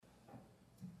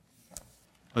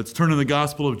Let's turn in the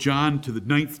Gospel of John to the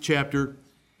 9th chapter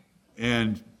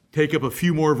and take up a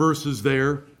few more verses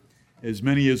there, as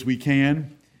many as we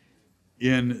can,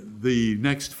 in the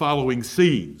next following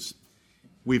scenes.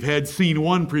 We've had scene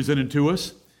 1 presented to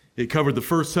us. It covered the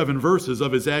first 7 verses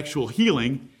of his actual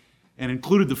healing and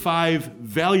included the 5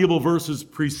 valuable verses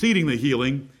preceding the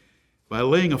healing by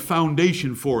laying a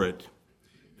foundation for it.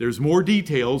 There's more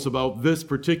details about this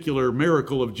particular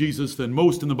miracle of Jesus than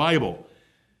most in the Bible,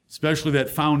 especially that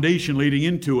foundation leading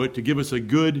into it to give us a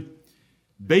good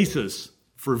basis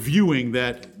for viewing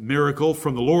that miracle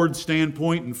from the Lord's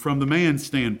standpoint and from the man's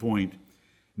standpoint.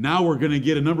 Now we're going to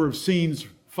get a number of scenes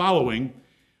following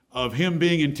of him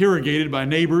being interrogated by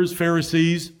neighbors,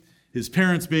 Pharisees, his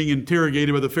parents being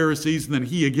interrogated by the Pharisees, and then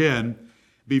he again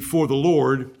before the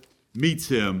Lord meets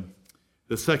him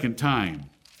the second time.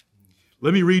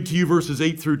 Let me read to you verses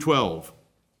 8 through 12.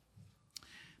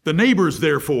 The neighbors,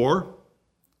 therefore,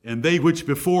 and they which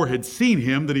before had seen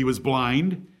him that he was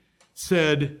blind,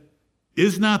 said,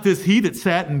 Is not this he that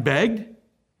sat and begged?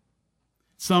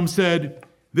 Some said,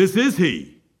 This is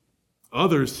he.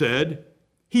 Others said,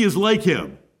 He is like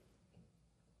him.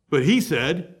 But he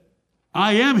said,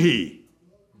 I am he.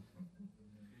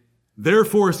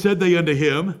 Therefore said they unto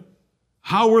him,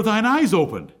 How were thine eyes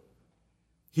opened?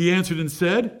 He answered and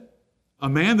said, A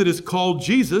man that is called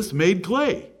Jesus made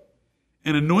clay,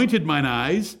 and anointed mine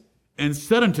eyes, and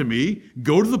said unto me,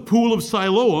 Go to the pool of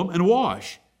Siloam and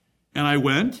wash. And I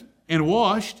went and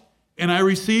washed, and I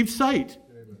received sight.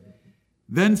 Amen.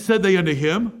 Then said they unto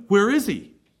him, Where is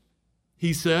he?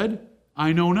 He said,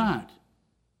 I know not.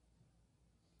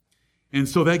 And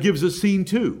so that gives us scene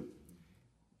 2.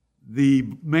 The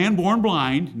man born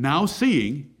blind, now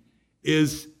seeing,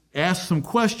 is asked some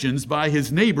questions by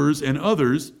his neighbors and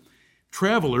others,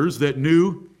 travelers that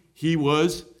knew he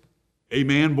was a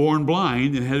man born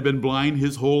blind and had been blind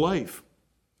his whole life.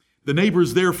 The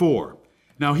neighbors, therefore,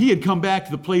 now he had come back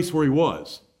to the place where he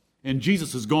was, and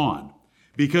Jesus is gone,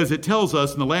 because it tells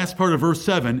us in the last part of verse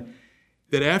 7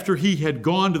 that after he had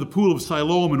gone to the pool of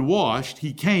Siloam and washed,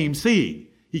 he came seeing.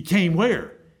 He came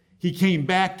where? He came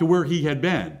back to where he had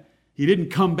been. He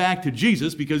didn't come back to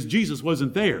Jesus because Jesus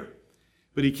wasn't there,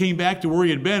 but he came back to where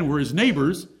he had been, where his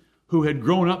neighbors, who had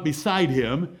grown up beside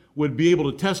him, would be able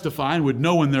to testify and would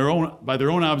know by their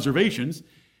own observations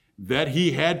that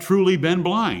he had truly been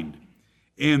blind.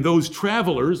 And those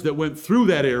travelers that went through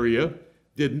that area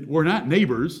were not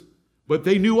neighbors, but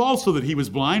they knew also that he was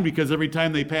blind because every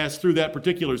time they passed through that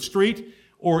particular street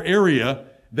or area,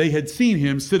 they had seen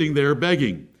him sitting there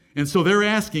begging. And so they're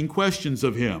asking questions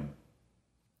of him.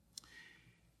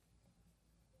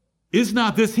 Is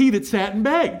not this he that sat and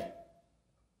begged?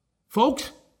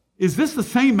 Folks, is this the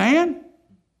same man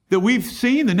that we've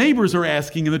seen? The neighbors are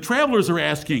asking and the travelers are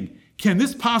asking, can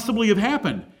this possibly have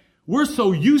happened? We're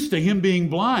so used to him being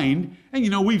blind,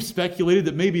 and we've speculated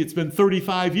that maybe it's been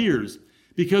 35 years,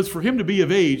 because for him to be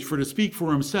of age, to speak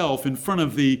for himself in front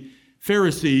of the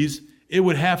Pharisees, it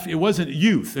wasn't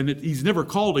youth, and he's never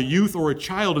called a youth or a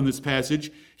child in this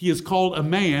passage. He is called a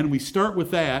man. We start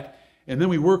with that, and then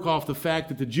we work off the fact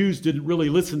that the Jews didn't really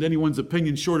listen to anyone's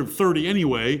opinion short of 30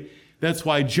 anyway. That's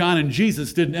why John and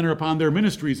Jesus didn't enter upon their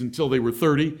ministries until they were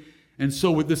 30. And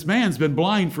so this man's been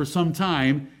blind for some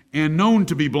time and known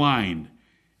to be blind.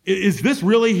 Is this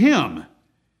really him?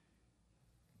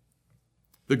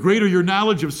 The greater your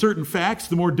knowledge of certain facts,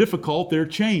 the more difficult their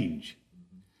change.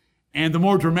 And the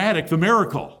more dramatic the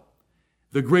miracle,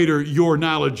 the greater your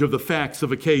knowledge of the facts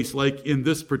of a case, like in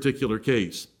this particular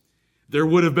case. There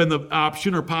would have been the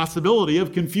option or possibility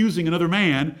of confusing another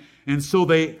man, and so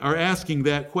they are asking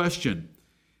that question.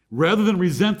 Rather than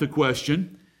resent the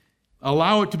question,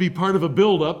 allow it to be part of a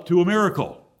build-up to a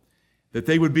miracle, that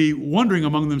they would be wondering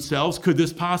among themselves, could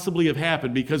this possibly have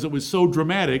happened, because it was so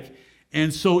dramatic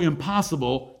and so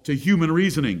impossible to human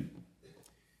reasoning.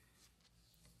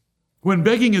 When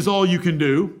begging is all you can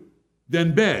do,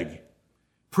 then beg,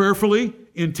 prayerfully,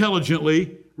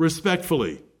 intelligently,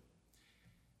 respectfully.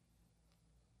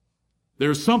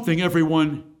 There's something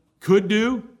everyone could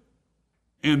do,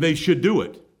 and they should do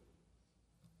it.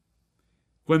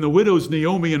 When the widows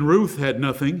Naomi and Ruth had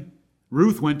nothing,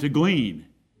 Ruth went to glean.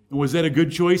 And was that a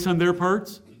good choice on their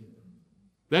parts?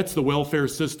 That's the welfare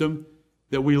system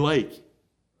that we like.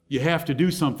 You have to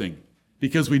do something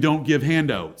because we don't give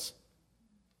handouts.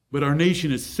 But our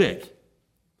nation is sick.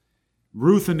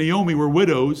 Ruth and Naomi were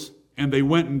widows, and they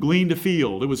went and gleaned a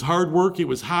field. It was hard work. It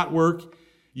was hot work.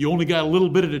 You only got a little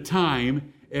bit at a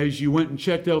time as you went and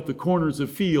checked out the corners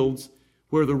of fields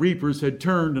where the reapers had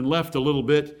turned and left a little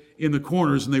bit in the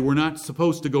corners, and they were not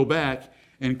supposed to go back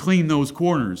and clean those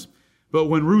corners. But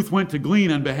when Ruth went to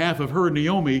glean on behalf of her and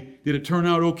Naomi, did it turn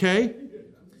out okay?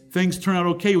 Things turn out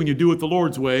okay when you do it the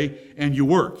Lord's way and you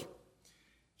work.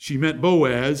 She met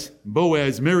Boaz.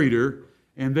 Boaz married her,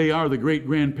 and they are the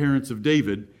great-grandparents of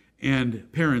David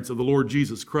and parents of the Lord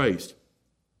Jesus Christ.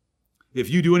 If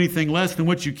you do anything less than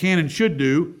what you can and should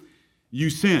do, you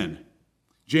sin.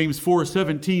 James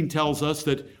 4:17 tells us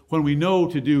that when we know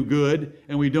to do good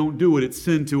and we don't do it, it's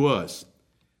sin to us.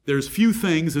 There's few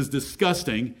things as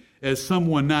disgusting as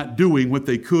someone not doing what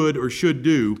they could or should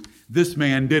do. This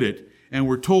man did it, and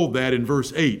we're told that in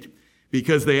verse 8,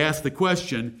 because they asked the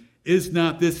question, is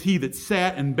not this he that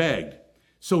sat and begged?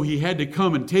 So he had to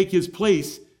come and take his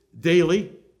place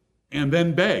daily and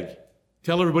then beg.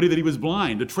 Tell everybody that he was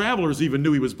blind. The travelers even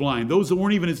knew he was blind. Those that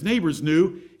weren't even his neighbors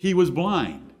knew he was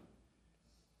blind.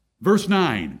 Verse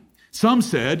 9, some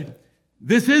said,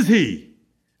 this is he.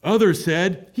 Others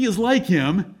said, he is like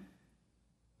him.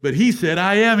 But he said,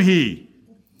 I am he.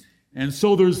 And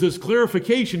so there's this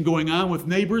clarification going on with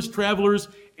neighbors, travelers,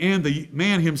 and the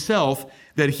man himself,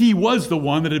 that he was the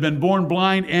one that had been born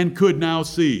blind and could now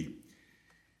see.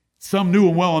 Some knew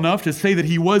him well enough to say that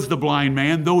he was the blind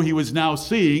man, though he was now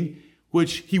seeing,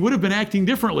 which he would have been acting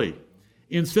differently.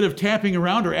 Instead of tapping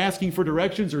around or asking for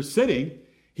directions or sitting,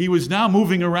 he was now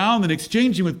moving around and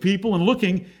exchanging with people and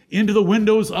looking into the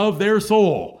windows of their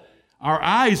soul. Our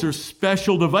eyes are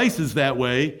special devices that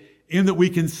way, in that we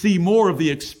can see more of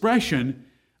the expression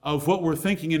of what we're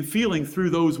thinking and feeling through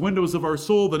those windows of our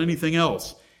soul than anything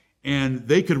else. And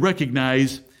they could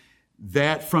recognize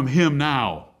that from him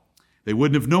now. They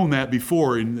wouldn't have known that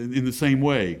before in the same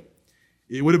way.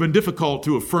 It would have been difficult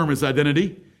to affirm his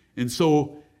identity, and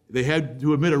so they had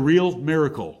to admit a real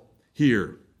miracle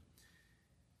here.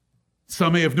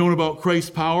 Some may have known about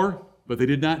Christ's power, but they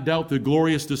did not doubt the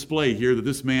glorious display here that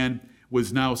this man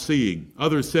was now seeing.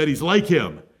 Others said he's like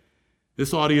him.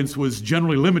 This audience was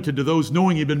generally limited to those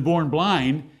knowing he'd been born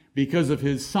blind because of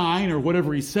his sign or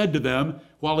whatever he said to them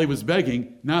while he was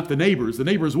begging, not the neighbors. The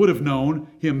neighbors would have known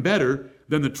him better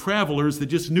than the travelers that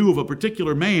just knew of a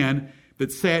particular man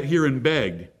that sat here and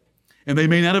begged. And they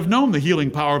may not have known the healing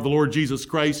power of the Lord Jesus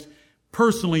Christ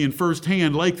personally and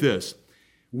firsthand like this.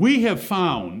 We have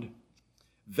found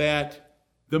that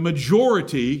the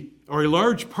majority or a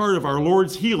large part of our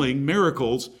Lord's healing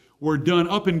miracles were done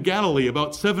up in Galilee,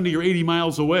 about 70 or 80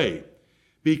 miles away,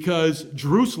 because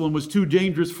Jerusalem was too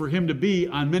dangerous for him to be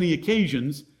on many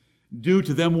occasions due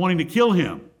to them wanting to kill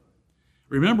him.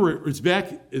 Remember, it's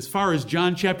back as far as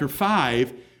John chapter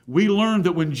 5, we learned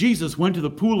that when Jesus went to the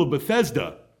pool of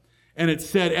Bethesda, and it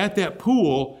said at that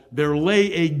pool there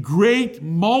lay a great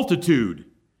multitude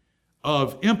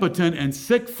of impotent and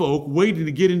sick folk waiting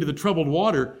to get into the troubled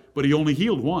water, but he only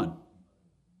healed one.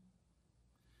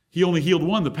 He only healed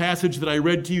one. The passage that I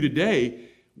read to you today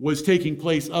was taking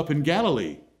place up in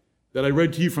Galilee, that I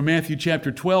read to you from Matthew chapter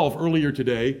 12 earlier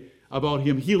today about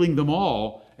him healing them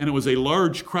all, and it was a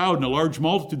large crowd and a large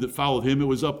multitude that followed him. It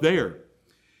was up there.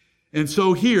 And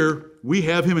so here we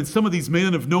have him, and some of these may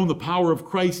not have known the power of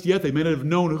Christ yet. They may not have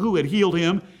known who had healed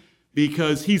him,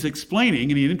 because he's explaining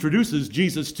and he introduces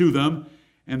Jesus to them,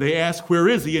 and they ask, where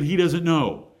is he? And he doesn't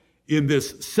know in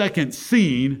this second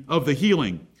scene of the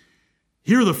healing.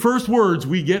 Here are the first words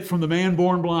we get from the man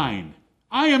born blind.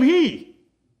 I am he.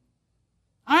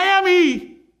 I am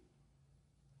he.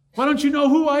 Why don't you know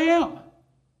who I am?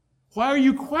 Why are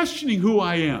you questioning who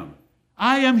I am?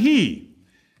 I am he.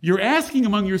 You're asking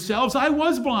among yourselves, I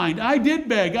was blind. I did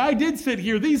beg. I did sit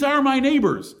here. These are my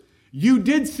neighbors. You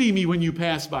did see me when you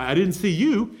passed by. I didn't see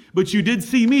you, but you did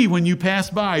see me when you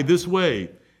passed by this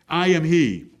way. I am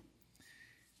he.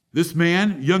 This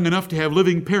man, young enough to have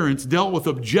living parents, dealt with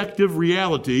objective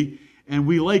reality, and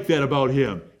we like that about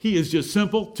him. He is just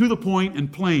simple, to the point,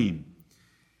 and plain.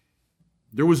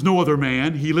 There was no other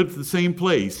man. He lived at the same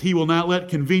place. He will not let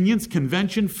convenience,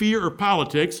 convention, fear, or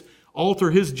politics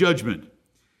alter his judgment.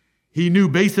 He knew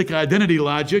basic identity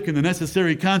logic and the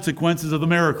necessary consequences of the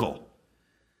miracle.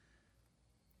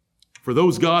 For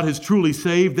those God has truly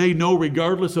saved, they know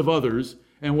regardless of others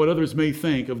and what others may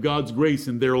think of God's grace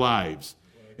in their lives.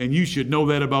 And you should know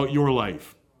that about your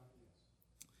life.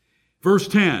 Verse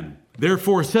 10,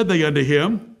 therefore said they unto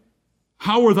him,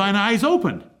 how were thine eyes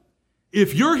opened?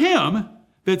 If you're him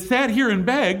that sat here and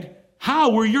begged,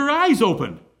 how were your eyes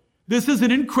opened? This is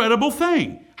an incredible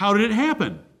thing. How did it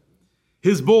happen?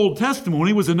 His bold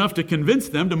testimony was enough to convince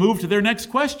them to move to their next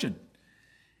question.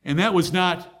 And that was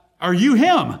not, are you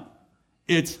him?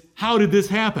 It's, how did this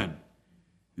happen?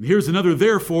 And here's another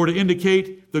therefore to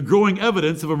indicate the growing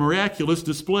evidence of a miraculous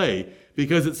display,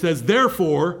 because it says,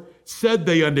 therefore said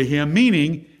they unto him,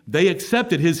 meaning they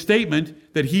accepted his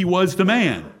statement that he was the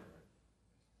man.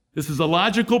 This is a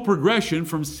logical progression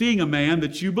from seeing a man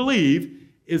that you believe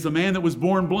is a man that was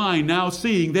born blind, now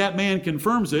seeing that man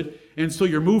confirms it, and so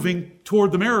you're moving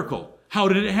toward the miracle. How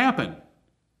did it happen?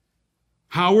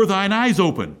 How were thine eyes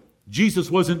open?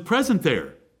 Jesus wasn't present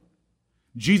there.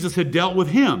 Jesus had dealt with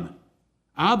him.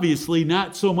 Obviously,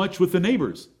 not so much with the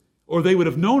neighbors, or they would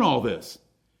have known all this.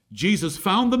 Jesus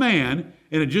found the man,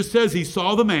 and it just says he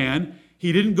saw the man.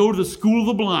 He didn't go to the school of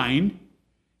the blind.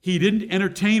 He didn't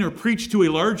entertain or preach to a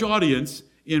large audience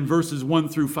in verses 1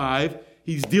 through 5.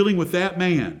 He's dealing with that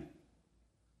man.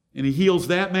 And he heals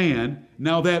that man.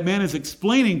 Now that man is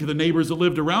explaining to the neighbors that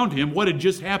lived around him what had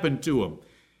just happened to him.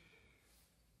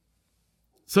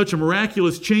 Such a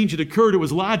miraculous change had occurred, it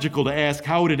was logical to ask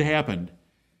how it had happened.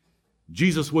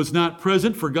 Jesus was not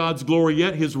present for God's glory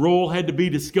yet. His role had to be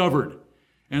discovered.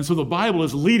 And so the Bible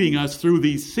is leading us through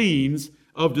these scenes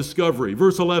of discovery.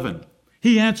 Verse 11,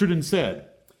 he answered and said,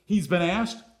 he's been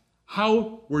asked,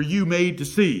 how were you made to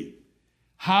see?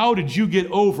 How did you get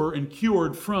over and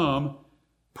cured from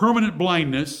permanent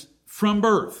blindness from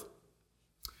birth?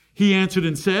 He answered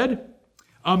and said,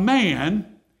 a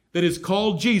man that is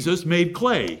called Jesus made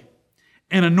clay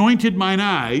and anointed mine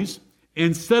eyes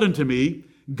and said unto me,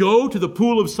 go to the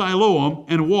pool of Siloam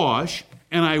and wash.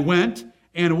 And I went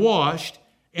and washed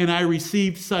and I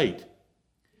received sight.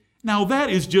 Now that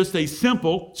is just a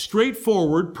simple,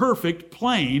 straightforward, perfect,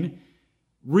 plain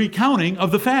recounting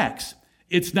of the facts.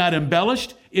 It's not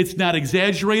embellished, it's not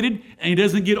exaggerated, and he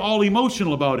doesn't get all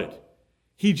emotional about it.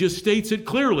 He just states it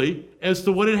clearly as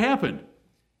to what had happened.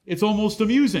 It's almost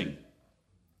amusing.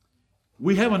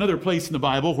 We have another place in the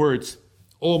Bible where it's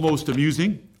almost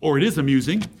amusing, or it is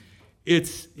amusing. And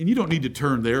you don't need to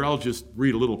turn there. I'll just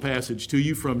read a little passage to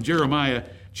you from Jeremiah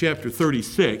chapter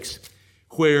 36,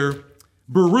 where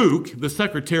Baruch, the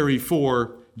secretary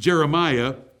for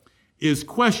Jeremiah, is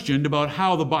questioned about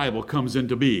how the Bible comes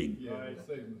into being.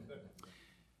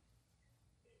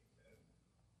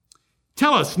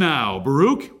 Tell us now,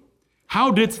 Baruch, how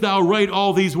didst thou write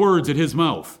all these words at his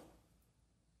mouth?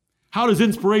 How does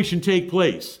inspiration take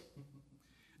place?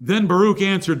 Then Baruch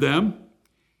answered them,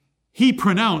 he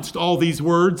pronounced all these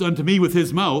words unto me with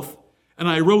his mouth, and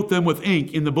I wrote them with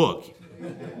ink in the book.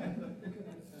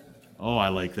 Oh, I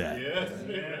like that. Yes,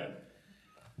 amen.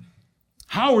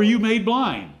 How were you made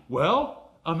blind?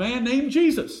 Well, a man named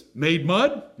Jesus made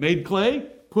mud, made clay,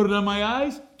 put it on my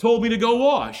eyes, told me to go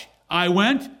wash. I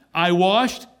went, I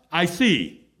washed, I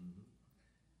see.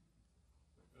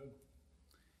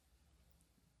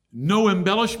 No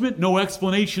embellishment, no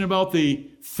explanation about the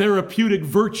therapeutic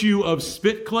virtue of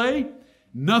spit clay,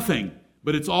 nothing,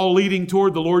 but it's all leading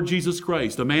toward the Lord Jesus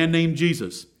Christ, a man named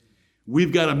Jesus.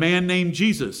 We've got a man named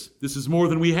Jesus. This is more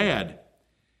than we had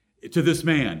to this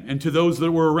man and to those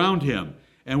that were around him.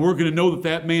 And we're going to know that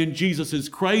that man Jesus is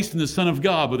Christ and the Son of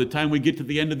God by the time we get to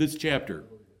the end of this chapter.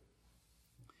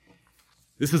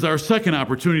 This is our second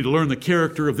opportunity to learn the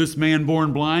character of this man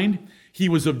born blind. He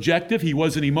was objective. He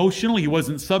wasn't emotional. He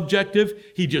wasn't subjective.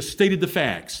 He just stated the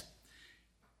facts.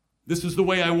 This is the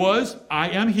way I was. I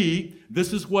am he.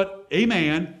 This is what a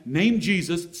man named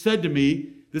Jesus said to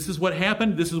me. This is what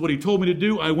happened. This is what he told me to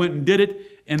do. I went and did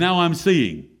it, and now I'm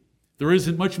seeing. There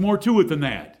isn't much more to it than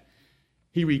that.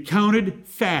 He recounted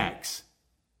facts.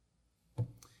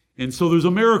 And so there's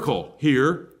a miracle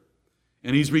here,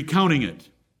 and he's recounting it.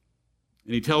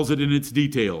 And he tells it in its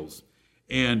details.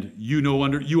 And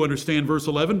you understand verse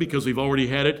 11 because we've already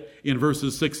had it in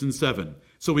verses 6 and 7.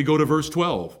 So we go to verse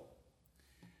 12.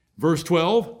 Verse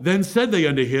 12, then said they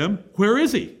unto him, where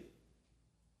is he?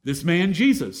 This man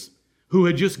Jesus, who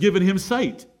had just given him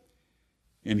sight.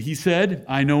 And he said,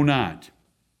 I know not.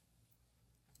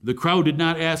 The crowd did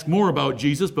not ask more about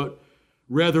Jesus, but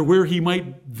rather where he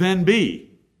might then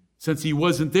be. Since he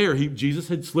wasn't there, Jesus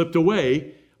had slipped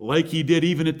away like he did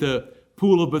even at the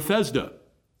pool of Bethesda.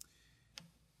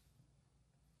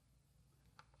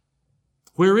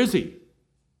 Where is he?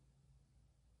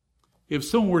 If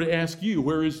someone were to ask you,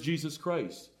 where is Jesus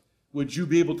Christ? Would you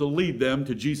be able to lead them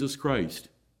to Jesus Christ?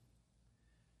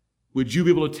 Would you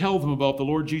be able to tell them about the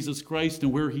Lord Jesus Christ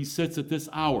and where he sits at this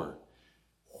hour?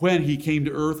 When he came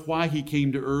to earth, why he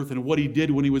came to earth, and what he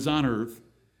did when he was on earth,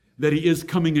 that he is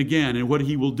coming again, and what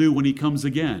he will do when he comes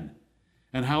again,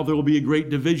 and how there will be a great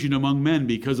division among men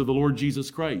because of the Lord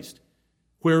Jesus Christ.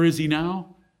 Where is he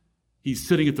now? He's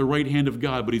sitting at the right hand of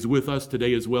God, but he's with us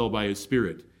today as well by his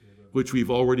Spirit, which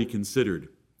we've already considered.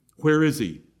 Where is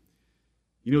he?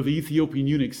 You know, the Ethiopian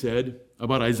eunuch said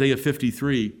about Isaiah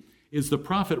 53, is the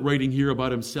prophet writing here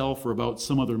about himself or about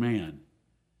some other man?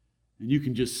 And you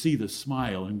can just see the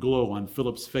smile and glow on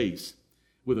Philip's face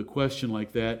with a question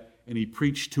like that, and he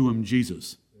preached to him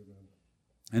Jesus.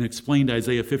 and explained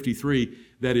Isaiah 53.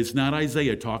 That is not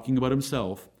Isaiah talking about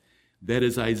himself. That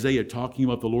is Isaiah talking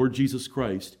about the Lord Jesus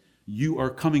Christ. You are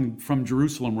coming from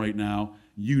Jerusalem right now.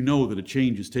 You know that a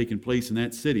change has taken place in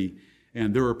that city,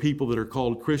 and there are people that are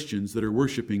called Christians that are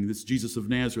worshiping this Jesus of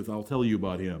Nazareth. I'll tell you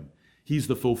about him. He's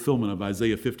the fulfillment of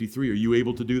Isaiah 53. Are you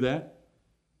able to do that?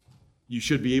 You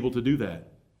should be able to do that.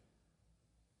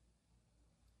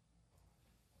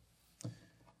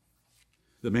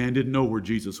 The man didn't know where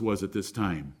Jesus was at this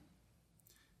time,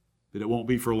 that it won't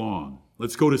be for long.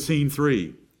 Let's go to scene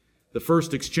 3, the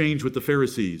first exchange with the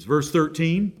Pharisees. Verse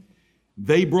 13,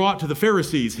 they brought to the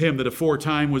Pharisees him that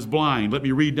aforetime was blind. Let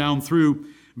me read down through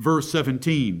verse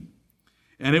 17.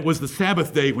 And it was the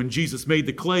Sabbath day when Jesus made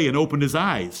the clay and opened his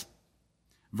eyes.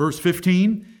 Verse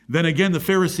 15, then again the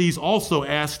Pharisees also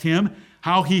asked him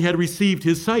how he had received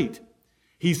his sight.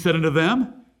 He said unto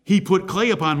them, he put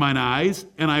clay upon mine eyes,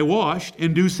 and I washed,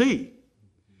 and do see.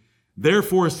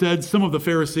 Therefore said some of the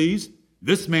Pharisees,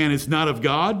 this man is not of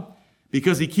God,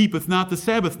 because he keepeth not the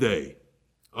Sabbath day.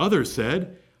 Others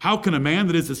said, how can a man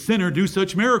that is a sinner do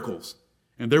such miracles?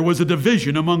 And there was a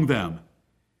division among them.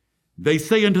 They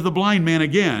say unto the blind man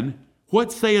again,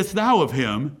 what sayest thou of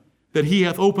him, that he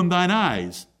hath opened thine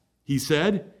eyes? He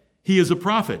said, he is a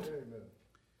prophet.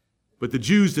 But the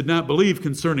Jews did not believe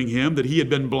concerning him that he had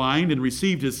been blind and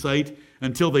received his sight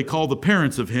until they called the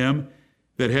parents of him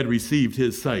that had received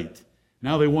his sight.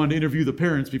 Now they wanted to interview the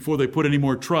parents before they put any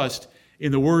more trust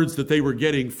in the words that they were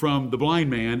getting from the blind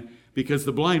man, because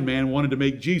the blind man wanted to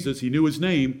make Jesus, he knew his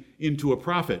name, into a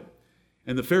prophet.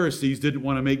 And the Pharisees didn't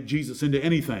want to make Jesus into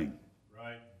anything.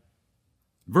 Right.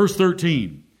 Verse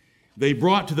 13, they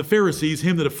brought to the Pharisees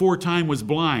him that aforetime was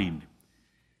blind.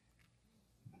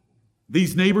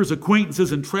 These neighbors,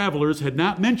 acquaintances, and travelers had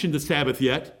not mentioned the Sabbath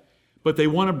yet, but they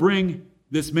want to bring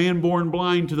this man born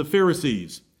blind to the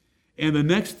Pharisees. And the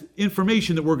next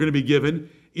information that we're going to be given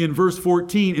in verse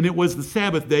 14, and it was the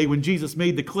Sabbath day when Jesus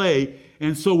made the clay.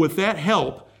 And so with that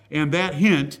help and that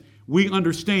hint, we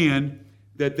understand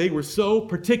that they were so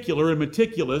particular and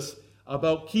meticulous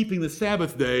about keeping the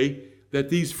Sabbath day that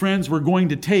these friends were going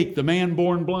to take the man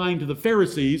born blind to the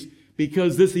Pharisees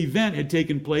because this event had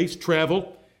taken place,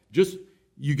 travel.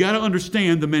 You got to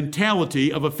understand the mentality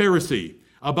of a Pharisee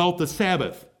about the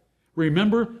Sabbath.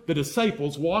 Remember the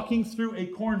disciples walking through a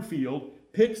cornfield,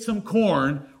 picked some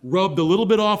corn, rubbed a little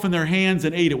bit off in their hands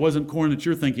and ate. It wasn't corn that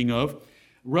you're thinking of.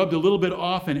 Rubbed a little bit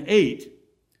off and ate.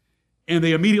 And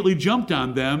they immediately jumped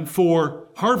on them for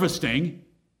harvesting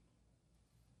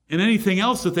and anything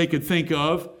else that they could think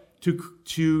of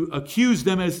to accuse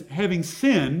them as having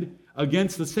sinned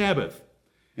against the Sabbath.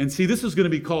 And see, this is going to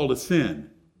be called a sin.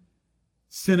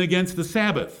 Sin against the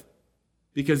Sabbath.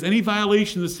 Because any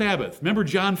violation of the Sabbath, remember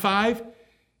John 5?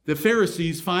 The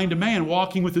Pharisees find a man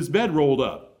walking with his bed rolled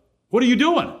up. What are you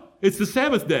doing? It's the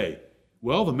Sabbath day.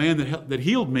 Well, the man that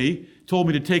healed me told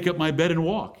me to take up my bed and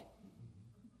walk.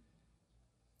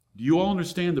 Do you all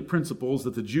understand the principles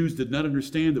that the Jews did not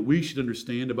understand that we should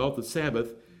understand about the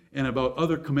Sabbath and about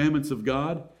other commandments of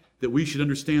God? That we should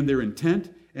understand their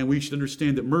intent, and we should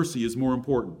understand that mercy is more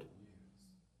important.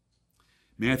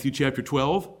 Matthew chapter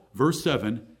 12, verse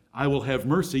 7, I will have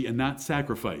mercy and not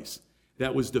sacrifice.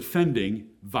 That was defending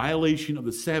violation of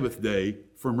the Sabbath day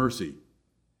for mercy.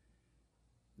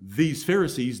 These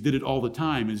Pharisees did it all the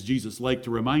time, as Jesus liked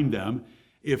to remind them.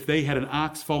 If they had an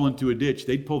ox fall into a ditch,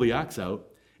 they'd pull the ox out.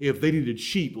 If they needed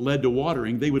sheep led to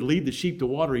watering, they would lead the sheep to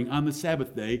watering on the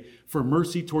Sabbath day for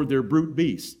mercy toward their brute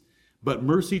beasts. But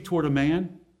mercy toward a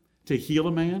man, to heal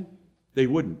a man, they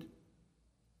wouldn't.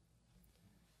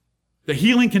 The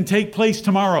healing can take place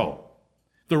tomorrow.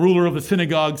 The ruler of the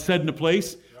synagogue said in a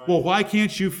place, well, why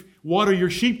can't you water your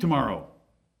sheep tomorrow?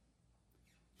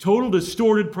 Total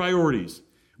distorted priorities.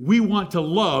 We want to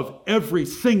love every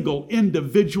single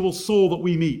individual soul that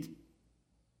we meet.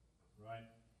 Right.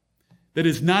 That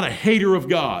is not a hater of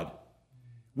God.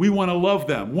 We want to love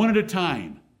them one at a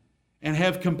time and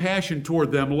have compassion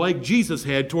toward them like Jesus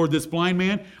had toward this blind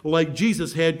man, like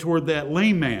Jesus had toward that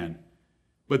lame man.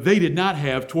 But they did not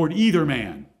have toward either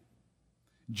man.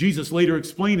 Jesus later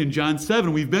explained in John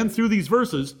 7, we've been through these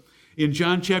verses. In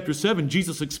John chapter 7,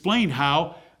 Jesus explained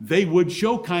how they would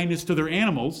show kindness to their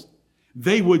animals.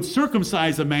 They would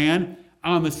circumcise a man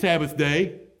on the Sabbath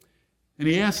day. And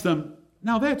he asked them,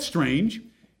 now that's strange.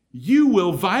 You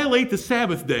will violate the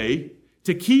Sabbath day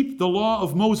to keep the law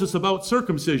of Moses about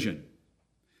circumcision.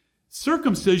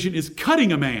 Circumcision is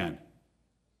cutting a man,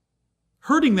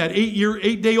 hurting that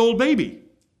 8-day-old baby.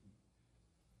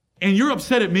 And you're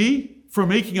upset at me for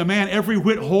making a man every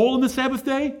whit whole in the Sabbath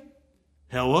day?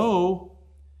 Hello?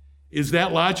 Is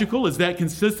that logical? Is that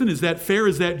consistent? Is that fair?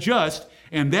 Is that just?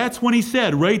 And that's when he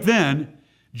said right then,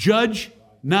 judge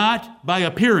not by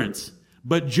appearance,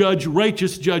 but judge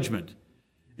righteous judgment.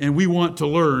 And we want to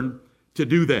learn to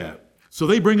do that. So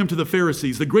they bring him to the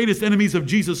Pharisees. The greatest enemies of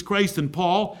Jesus Christ and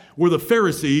Paul were the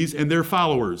Pharisees and their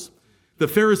followers. The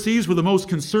Pharisees were the most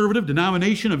conservative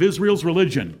denomination of Israel's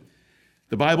religion.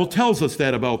 The Bible tells us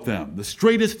that about them. The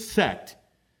straightest sect,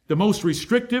 the most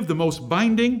restrictive, the most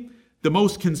binding, the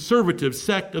most conservative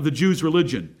sect of the Jews'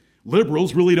 religion.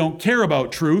 Liberals really don't care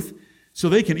about truth, so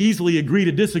they can easily agree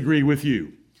to disagree with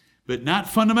you. But not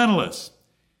fundamentalists.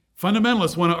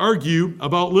 Fundamentalists want to argue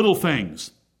about little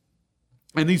things.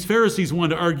 And these Pharisees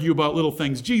wanted to argue about little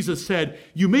things. Jesus said,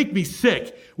 you make me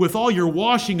sick with all your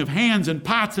washing of hands and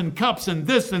pots and cups and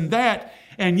this and that,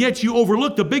 and yet you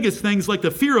overlook the biggest things like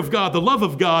the fear of God, the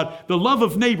love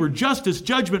of neighbor, justice,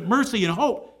 judgment, mercy, and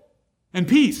hope, and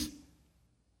peace.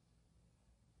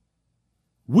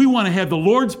 We want to have the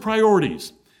Lord's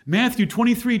priorities. Matthew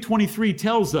 23:23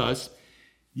 tells us,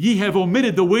 ye have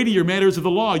omitted the weightier matters of the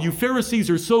law. You Pharisees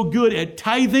are so good at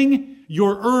tithing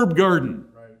your herb garden.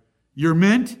 Your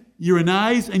mint, your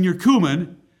anise, and your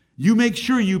cumin, you make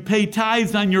sure you pay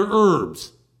tithes on your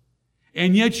herbs.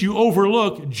 And yet you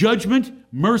overlook judgment,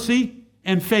 mercy,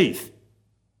 and faith.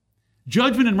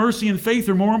 Judgment and mercy and faith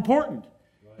are more important.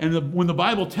 And when the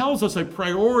Bible tells us a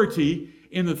priority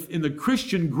in the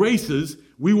Christian graces,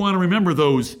 we want to remember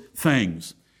those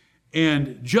things.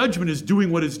 And judgment is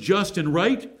doing what is just and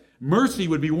right. Mercy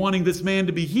would be wanting this man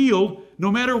to be healed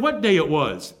no matter what day it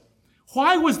was.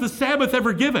 Why was the Sabbath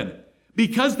ever given?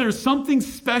 Because there's something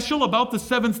special about the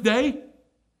seventh day?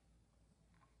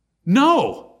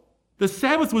 No. The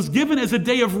Sabbath was given as a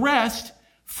day of rest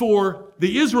for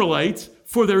the Israelites,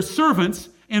 for their servants,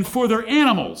 and for their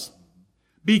animals.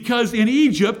 Because in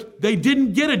Egypt, they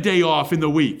didn't get a day off in the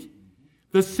week.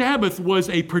 The Sabbath was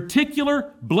a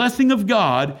particular blessing of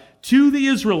God to the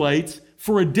Israelites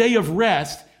for a day of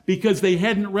rest because they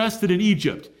hadn't rested in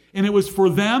Egypt. And it was for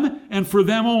them and for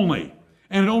them only.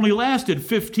 And it only lasted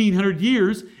 1,500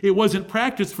 years. It wasn't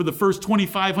practiced for the first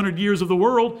 2,500 years of the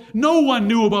world. No one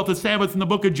knew about the Sabbath in the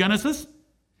book of Genesis.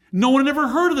 No one had ever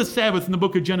heard of the Sabbath in the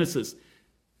book of Genesis.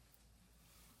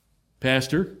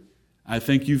 Pastor, I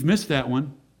think you've missed that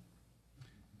one.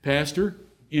 Pastor,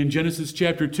 in Genesis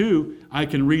chapter 2, I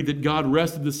can read that God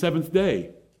rested the seventh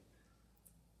day.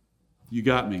 You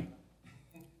got me.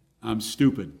 I'm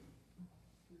stupid.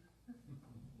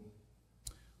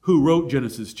 Who wrote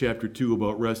Genesis chapter 2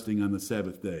 about resting on the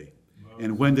Sabbath day?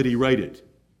 And when did he write it?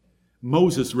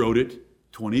 Moses wrote it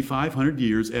 2,500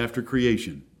 years after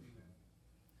creation.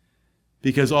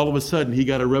 Because all of a sudden he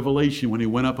got a revelation when he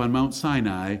went up on Mount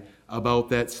Sinai about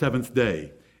that seventh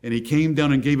day. And he came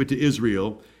down and gave it to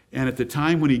Israel. And at the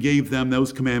time when he gave them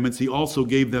those commandments, he also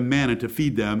gave them manna to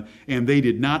feed them. And they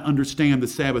did not understand the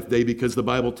Sabbath day because the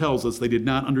Bible tells us they did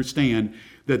not understand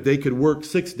that they could work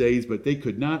 6 days, but they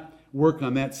could not work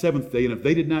on that seventh day. And if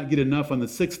they did not get enough on the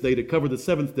sixth day to cover the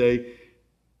seventh day,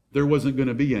 there wasn't going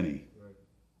to be any.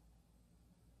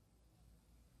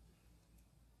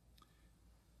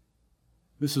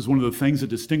 This is one of the things that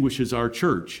distinguishes our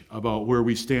church about where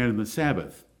we stand in the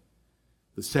Sabbath.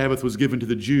 The Sabbath was given to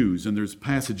the Jews, and there's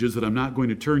passages that I'm not going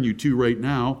to turn you to right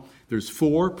now. There's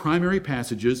 4 primary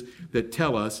passages that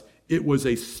tell us it was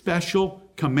a special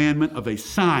commandment of a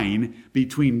sign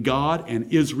between God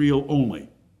and Israel only.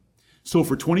 So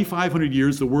for 2,500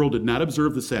 years, the world did not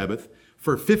observe the Sabbath.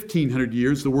 For 1,500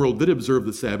 years, the world did observe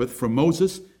the Sabbath, from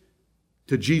Moses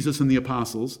to Jesus and the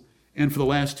apostles. And for the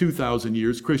last 2,000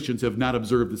 years, Christians have not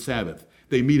observed the Sabbath.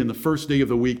 They meet on the first day of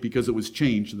the week because it was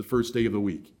changed to the first day of the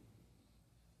week.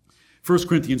 1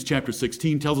 Corinthians chapter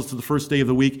 16 tells us it's the first day of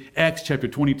the week. Acts chapter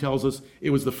 20 tells us it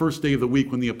was the first day of the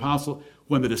week when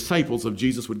the disciples of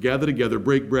Jesus would gather together,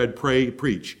 break bread, pray,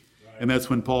 preach. And that's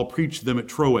when Paul preached to them at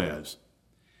Troas.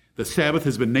 The Sabbath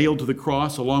has been nailed to the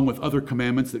cross along with other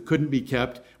commandments that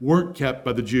weren't kept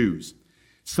by the Jews.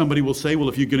 Somebody will say, well,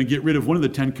 if you're going to get rid of one of the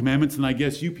 10 commandments, then I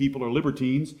guess you people are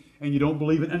libertines and you don't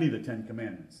believe in any of the 10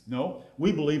 commandments. No,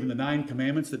 we believe in the 9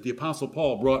 commandments that the Apostle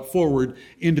Paul brought forward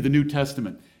into the New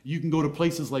Testament. You can go to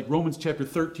places like Romans chapter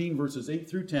 13, verses 8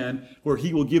 through 10, where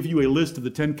he will give you a list of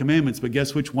the 10 commandments, but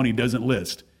guess which one he doesn't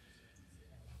list?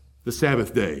 The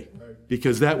Sabbath day,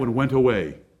 because that one went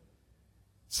away.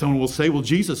 Someone will say, well,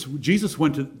 Jesus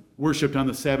went to worship on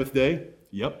the Sabbath day.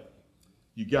 Yep,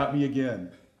 you got me again.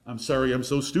 I'm sorry, I'm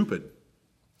so stupid.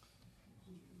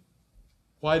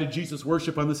 Why did Jesus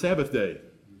worship on the Sabbath day?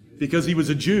 Because he was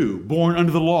a Jew, born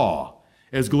under the law.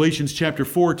 As Galatians chapter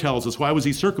 4 tells us, why was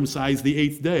he circumcised the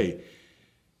 8th day?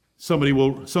 Somebody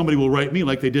will write me,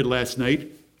 like they did last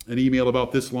night, an email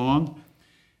about this long.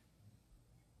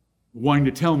 wanting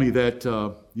to tell me that,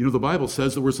 the Bible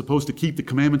says that we're supposed to keep the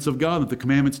commandments of God, that the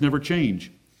commandments never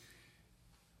change.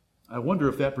 I wonder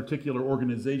if that particular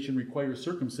organization requires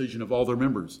circumcision of all their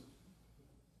members.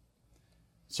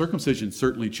 Circumcision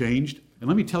certainly changed. And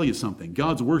let me tell you something.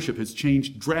 God's worship has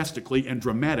changed drastically and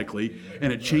dramatically,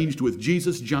 and it changed with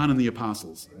Jesus, John, and the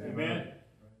apostles. Amen.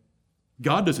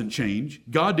 God doesn't change.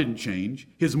 God didn't change.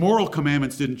 His moral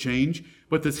commandments didn't change.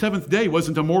 But the seventh day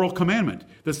wasn't a moral commandment.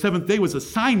 The seventh day was a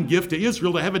sign gift to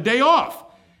Israel to have a day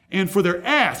off, and for their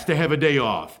ass to have a day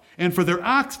off, and for their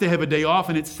ox to have a day off.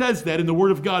 And it says that in the Word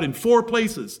of God in 4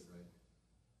 places.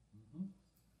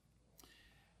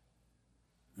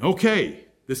 Okay,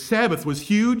 the Sabbath was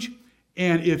huge.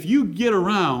 And if you get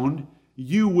around,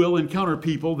 you will encounter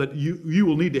people that you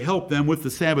will need to help them with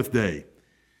the Sabbath day.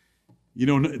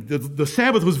 The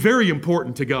Sabbath was very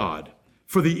important to God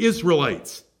for the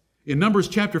Israelites. In Numbers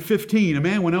chapter 15, a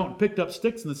man went out and picked up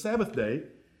sticks on the Sabbath day,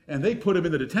 and they put him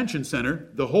in the detention center,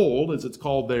 the hold, as it's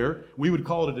called there. We would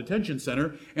call it a detention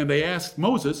center. And they asked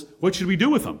Moses, what should we do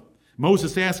with him?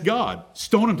 Moses asked God,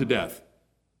 stone him to death.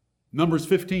 Numbers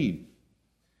 15.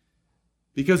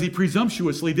 Because he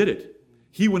presumptuously did it.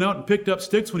 He went out and picked up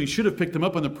sticks when he should have picked them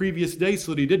up on the previous day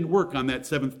so that he didn't work on that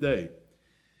seventh day.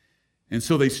 And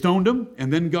so they stoned him,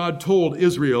 and then God told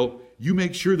Israel, you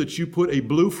make sure that you put a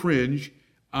blue fringe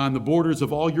on the borders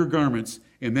of all your garments,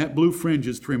 and that blue fringe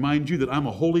is to remind you that I'm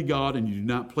a holy God and you do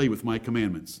not play with my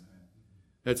commandments.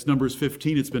 That's Numbers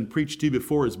 15. It's been preached to you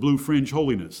before as blue fringe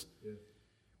holiness.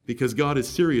 Because God is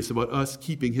serious about us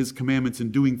keeping his commandments and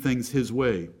doing things his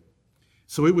way.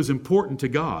 So it was important to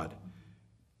God.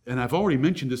 And I've already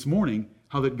mentioned this morning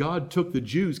how that God took the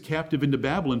Jews captive into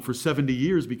Babylon for 70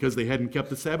 years because they hadn't kept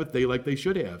the Sabbath day like they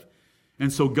should have.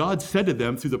 And so God said to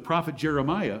them through the prophet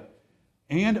Jeremiah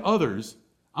and others,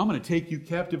 I'm going to take you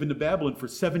captive into Babylon for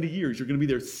 70 years. You're going to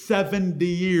be there 70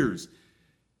 years.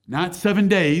 Not 7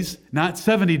 days, not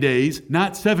 70 days,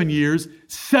 not 7 years,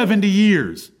 70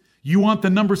 years. You want the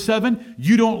number 7?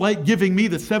 You don't like giving me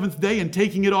the 7th day and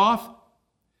taking it off?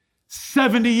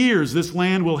 70 years this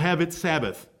land will have its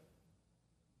Sabbath.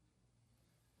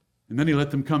 And then he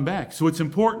let them come back. So it's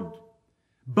important.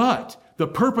 But the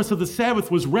purpose of the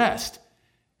Sabbath was rest.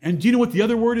 And do you know what the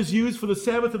other word is used for the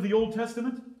Sabbath of the Old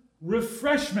Testament?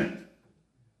 Refreshment.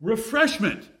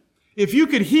 Refreshment. If you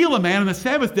could heal a man on the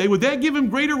Sabbath day, would that give him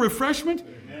greater refreshment?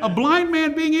 Amen. A blind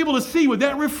man being able to see, would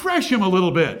that refresh him a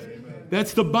little bit? Amen.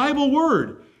 That's the Bible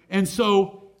word. And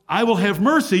so, I will have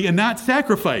mercy and not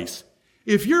sacrifice.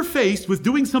 If you're faced with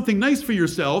doing something nice for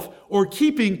yourself or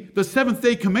keeping the seventh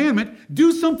day commandment,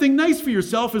 do something nice for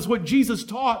yourself is what Jesus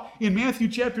taught in Matthew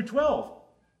chapter 12.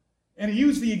 And he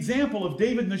used the example of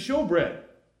David and the showbread.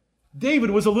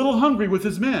 David was a little hungry with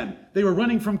his men. They were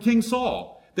running from King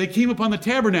Saul. They came upon the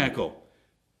tabernacle.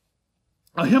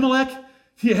 Ahimelech,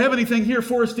 do you have anything here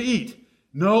for us to eat?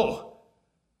 No.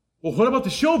 Well, what about the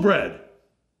showbread?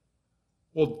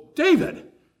 Well,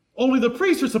 David, only the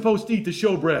priests are supposed to eat the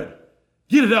showbread.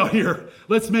 Get it out here.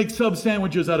 Let's make sub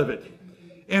sandwiches out of it.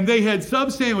 And they had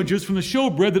sub sandwiches from the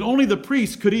showbread that only the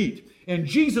priests could eat. And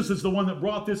Jesus is the one that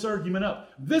brought this argument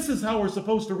up. This is how we're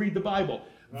supposed to read the Bible.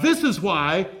 Right. This is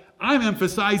why I'm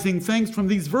emphasizing things from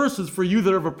these verses for you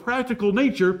that are of a practical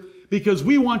nature, because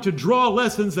we want to draw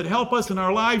lessons that help us in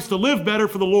our lives to live better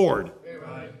for the Lord.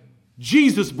 Right.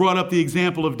 Jesus brought up the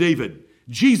example of David.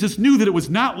 Jesus knew that it was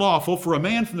not lawful for a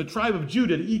man from the tribe of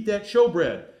Judah to eat that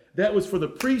showbread. That was for the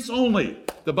priests only.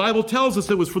 The Bible tells us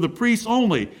it was for the priests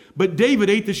only. But David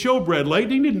ate the showbread.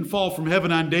 Lightning didn't fall from heaven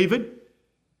on David,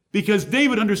 because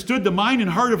David understood the mind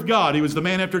and heart of God. He was the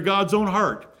man after God's own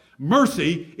heart.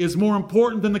 Mercy is more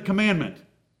important than the commandment.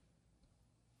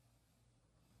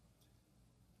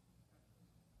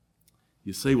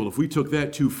 You say, well, if we took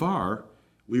that too far,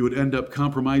 we would end up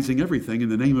compromising everything in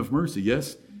the name of mercy.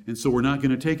 Yes, and so we're not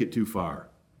going to take it too far.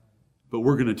 But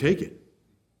we're going to take it.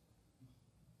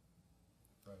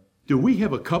 Do we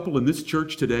have a couple in this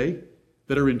church today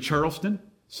that are in Charleston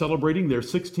celebrating their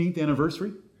 16th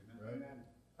anniversary? Right.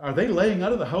 Are they laying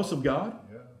out of the house of God?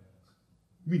 Yeah.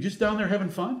 You mean just down there having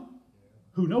fun? Yeah.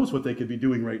 Who knows what they could be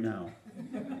doing right now?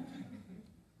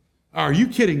 Are you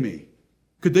kidding me?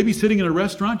 Could they be sitting in a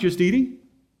restaurant just eating?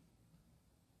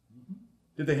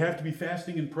 Did they have to be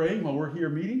fasting and praying while we're here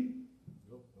meeting?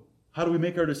 How do we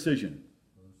make our decision?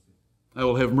 I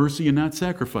will have mercy and not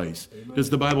sacrifice. Amen. Does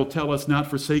the Bible tell us not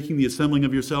forsaking the assembling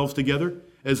of yourselves together,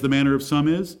 as the manner of some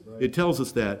is? Right. It tells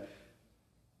us that.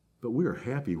 But we are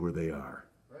happy where they are.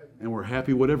 Right. And we're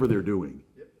happy whatever they're doing.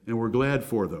 Yep. And we're glad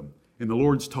for them. And the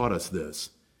Lord's taught us this.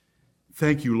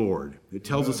 Thank you, Lord. It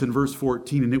tells us in verse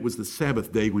 14, and it was the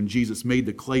Sabbath day when Jesus made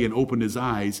the clay and opened his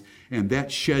eyes, and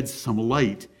that sheds some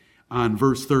light on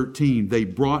verse 13, they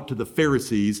brought to the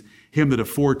Pharisees him that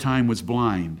aforetime was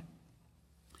blind.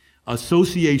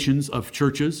 Associations of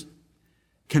churches,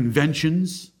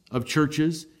 conventions of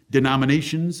churches,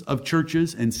 denominations of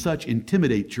churches, and such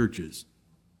intimidate churches.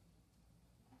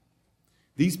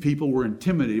 These people were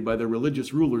intimidated by the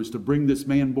religious rulers to bring this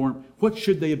man born. What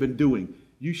should they have been doing?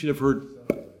 You should have heard.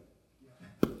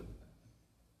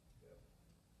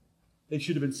 They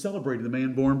should have been celebrating the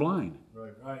man born blind.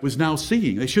 Right. Was now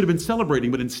seeing. They should have been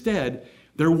celebrating, but instead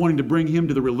they're wanting to bring him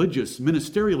to the religious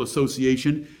ministerial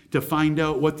association to find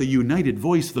out what the united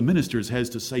voice of the ministers has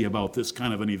to say about this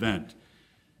kind of an event.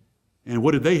 And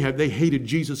what did they have? They hated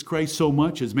Jesus Christ so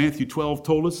much, as Matthew 12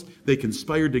 told us, they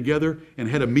conspired together and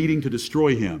had a meeting to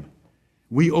destroy him.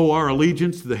 We owe our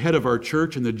allegiance to the head of our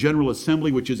church and the general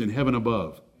assembly which is in heaven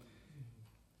above.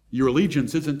 Your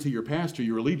allegiance isn't to your pastor,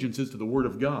 your allegiance is to the Word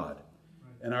of God.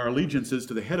 And our allegiance is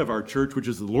to the head of our church, which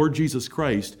is the Lord Jesus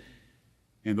Christ,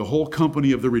 and the whole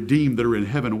company of the redeemed that are in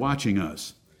heaven watching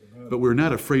us. But we're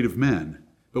not afraid of men,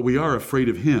 but we are afraid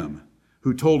of him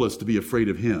who told us to be afraid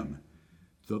of him.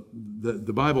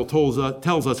 The Bible tells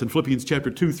us in Philippians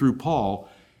chapter 2 through Paul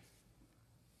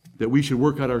that we should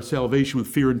work out our salvation with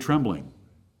fear and trembling.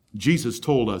 Jesus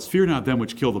told us, fear not them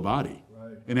which kill the body,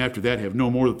 and after that have no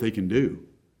more that they can do.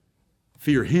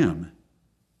 Fear him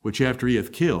which after he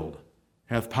hath killed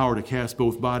hath power to cast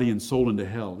both body and soul into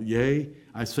hell. Yea,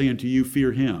 I say unto you,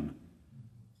 fear him.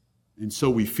 And so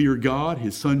we fear God,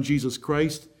 his Son Jesus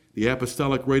Christ, the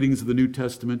apostolic writings of the New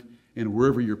Testament, and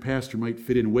wherever your pastor might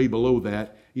fit in way below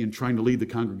that in trying to lead the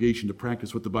congregation to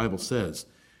practice what the Bible says.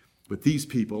 But these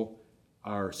people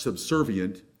are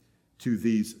subservient to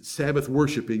these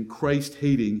Sabbath-worshiping,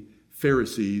 Christ-hating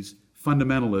Pharisees,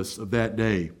 fundamentalists of that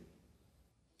day.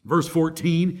 Verse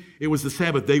 14, it was the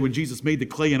Sabbath day when Jesus made the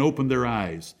clay and opened their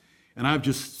eyes. And I've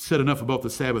just said enough about the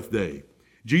Sabbath day.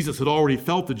 Jesus had already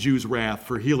felt the Jews' wrath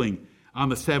for healing on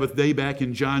the Sabbath day back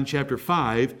in John chapter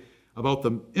 5 about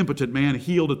the impotent man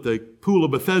healed at the pool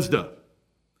of Bethesda.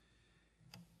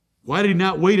 Why did he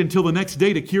not wait until the next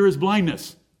day to cure his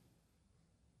blindness?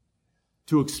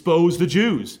 To expose the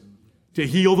Jews, to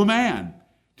heal the man,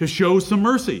 to show some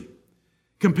mercy.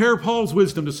 Compare Paul's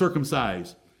wisdom to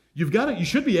circumcise. You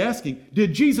should be asking,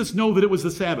 did Jesus know that it was the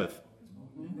Sabbath?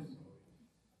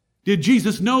 Did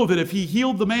Jesus know that if he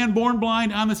healed the man born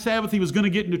blind on the Sabbath, he was going to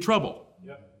get into trouble?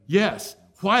 Yep. Yes.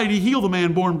 Why did he heal the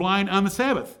man born blind on the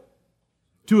Sabbath?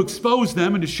 To expose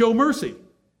them and to show mercy.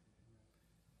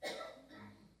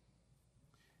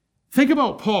 Think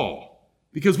about Paul,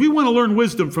 because we want to learn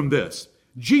wisdom from this.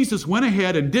 Jesus went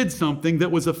ahead and did something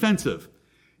that was offensive.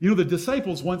 You know, the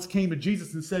disciples once came to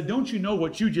Jesus and said, don't you know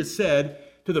what you just said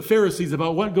to the Pharisees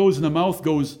about what goes in the mouth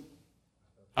goes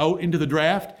out into the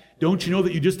draft? Don't you know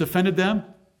that you just offended them?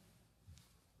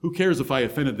 Who cares if I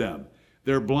offended them?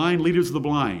 They're blind leaders of the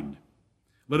blind.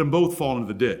 Let them both fall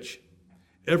into the ditch.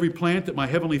 Every plant that my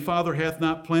heavenly Father hath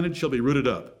not planted shall be rooted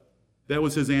up. That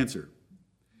was his answer.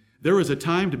 There is a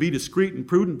time to be discreet and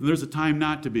prudent, and there's a time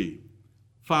not to be.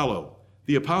 Follow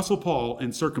the Apostle Paul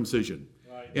and circumcision.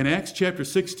 Right. In Acts chapter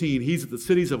 16, he's at the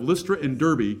cities of Lystra and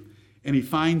Derbe, and he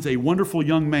finds a wonderful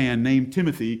young man named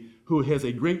Timothy who has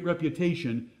a great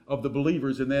reputation of the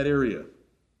believers in that area.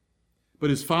 But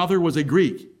his father was a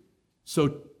Greek,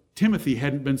 so Timothy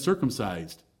hadn't been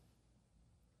circumcised.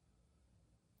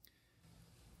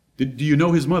 Do you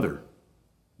know his mother?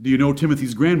 Do you know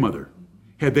Timothy's grandmother?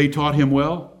 Had they taught him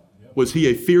well? Yep. Was he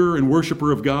a fearer and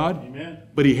worshiper of God? Amen.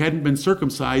 But he hadn't been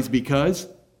circumcised because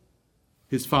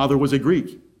his father was a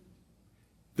Greek.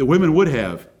 The women would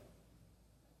have.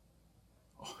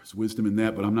 Oh, there's wisdom in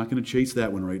that, but I'm not going to chase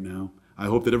that one right now. I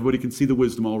hope that everybody can see the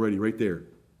wisdom already right there.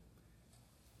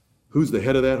 Who's the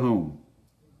head of that home?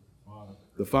 Father.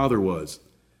 The father was.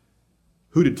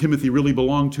 Who did Timothy really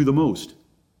belong to the most?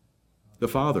 The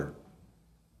father.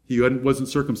 He wasn't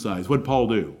circumcised. What did Paul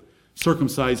do?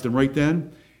 Circumcised him right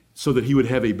then so that he would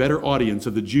have a better audience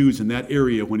of the Jews in that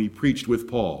area when he preached with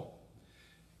Paul.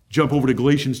 Jump over to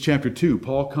Galatians chapter 2.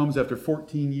 Paul comes after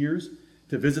 14 years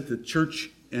to visit the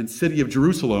church and city of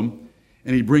Jerusalem,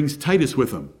 and he brings Titus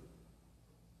with him.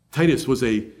 Titus was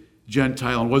a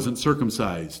Gentile and wasn't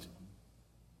circumcised.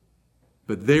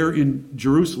 But there in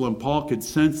Jerusalem, Paul could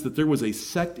sense that there was a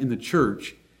sect in the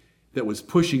church that was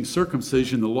pushing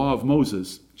circumcision, the law of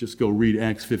Moses. Just go read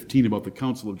Acts 15 about the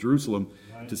Council of Jerusalem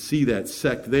to see that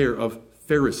sect there of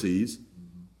Pharisees.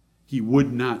 He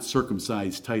would not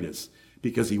circumcise Titus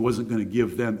because he wasn't going to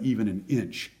give them even an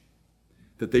inch.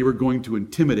 That they were going to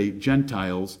intimidate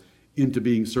Gentiles into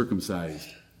being circumcised.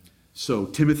 So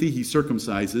Timothy he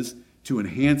circumcises to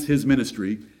enhance his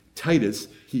ministry. Titus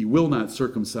he will not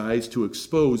circumcise to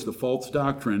expose the false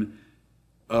doctrine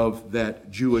of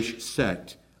that Jewish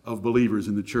sect of believers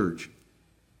in the church.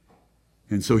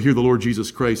 And so here the Lord Jesus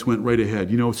Christ went right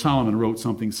ahead. You know, Solomon wrote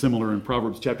something similar in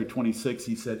Proverbs chapter 26.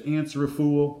 He said, answer a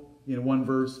fool in one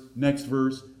verse. Next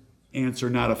verse, answer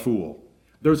not a fool.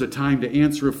 There's a time to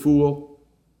answer a fool,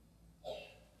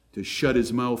 to shut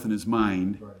his mouth and his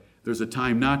mind. Right. There's a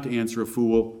time not to answer a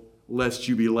fool, lest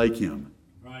you be like him.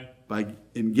 Right. By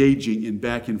engaging in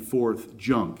back and forth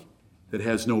junk that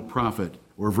has no profit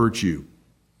or virtue.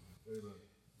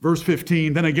 Verse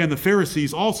 15, then again the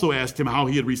Pharisees also asked him how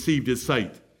he had received his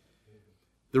sight.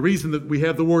 The reason that we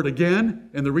have the word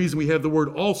again and the reason we have the word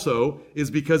also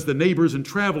is because the neighbors and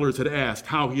travelers had asked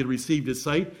how he had received his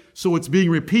sight, so it's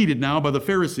being repeated now by the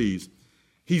Pharisees.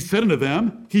 He said unto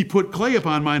them, he put clay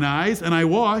upon mine eyes, and I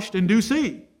washed, and do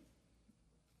see.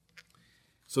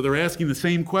 So they're asking the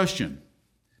same question,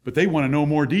 but they want to know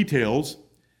more details.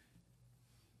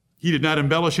 He did not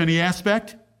embellish any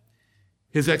aspect.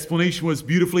 His explanation was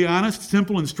beautifully honest,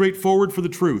 simple, and straightforward for the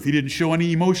truth. He didn't show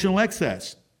any emotional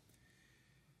excess.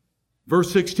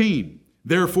 Verse 16,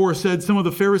 therefore said some of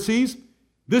the Pharisees,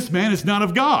 this man is not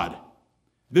of God.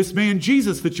 This man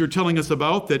Jesus that you're telling us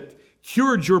about that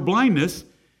cured your blindness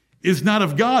is not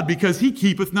of God because he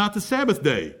keepeth not the Sabbath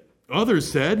day.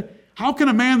 Others said, how can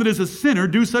a man that is a sinner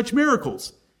do such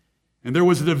miracles? And there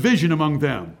was a division among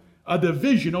them, a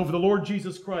division over the Lord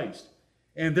Jesus Christ.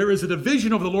 And there is a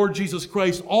division over the Lord Jesus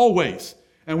Christ always.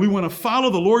 And we want to follow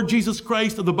the Lord Jesus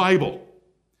Christ of the Bible.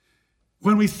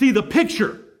 When we see the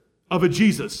picture of a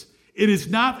Jesus, it is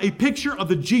not a picture of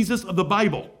the Jesus of the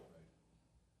Bible.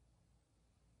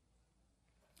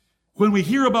 When we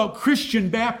hear about Christian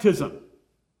baptism,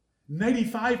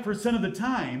 95% of the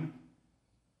time,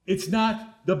 it's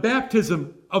not the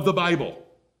baptism of the Bible.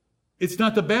 It's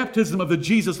not the baptism of the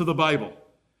Jesus of the Bible.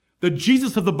 The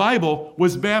Jesus of the Bible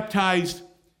was baptized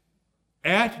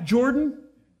at Jordan,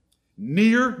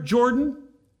 near Jordan,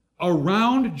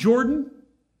 around Jordan,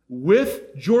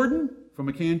 with Jordan from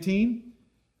a canteen,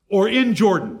 or in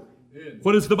Jordan.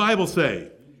 What does the Bible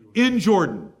say? In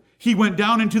Jordan. He went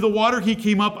down into the water, he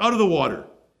came up out of the water.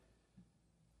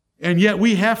 And yet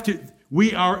we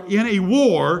are in a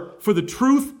war for the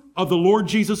truth of the Lord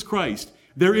Jesus Christ.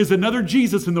 There is another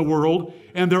Jesus in the world,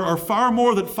 and there are far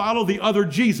more that follow the other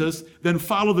Jesus than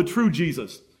follow the true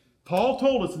Jesus. Paul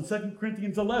told us in 2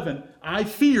 Corinthians 11, I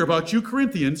fear about you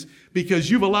Corinthians because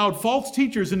you've allowed false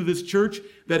teachers into this church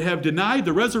that have denied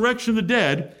the resurrection of the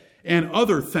dead and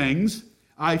other things.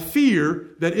 I fear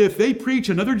that if they preach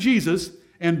another Jesus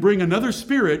and bring another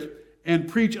spirit and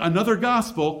preach another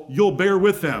gospel, you'll bear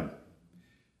with them.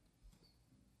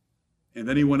 And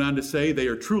then he went on to say they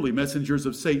are truly messengers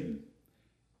of Satan.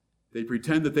 They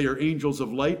pretend that they are angels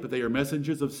of light, but they are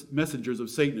messengers of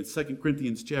Satan. It's 2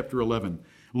 Corinthians chapter 11.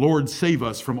 Lord, save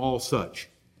us from all such.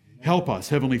 Help us,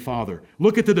 Heavenly Father.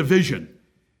 Look at the division.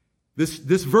 This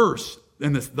verse,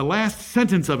 and the last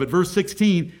sentence of it, verse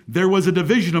 16, there was a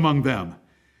division among them.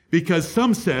 Because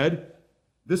some said,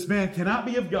 this man cannot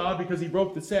be of God because he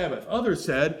broke the Sabbath. Others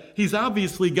said, he's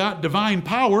obviously got divine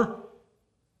power.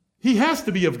 He has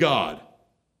to be of God.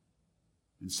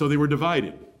 And so they were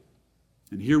divided.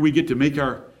 And here we get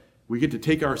to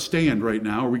take our stand right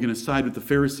now. Are we going to side with the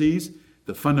Pharisees,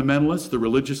 the fundamentalists, the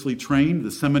religiously trained,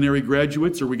 the seminary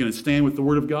graduates? Or are we going to stand with the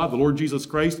Word of God, the Lord Jesus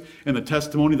Christ, and the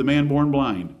testimony of the man born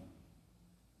blind?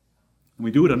 And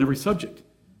we do it on every subject.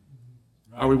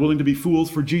 Are we willing to be fools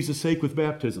for Jesus' sake with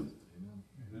baptism?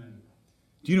 Amen.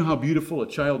 Do you know how beautiful a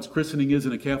child's christening is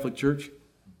in a Catholic church?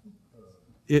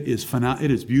 It is phenomenal.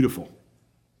 It is beautiful.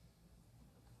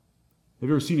 Have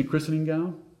you ever seen a christening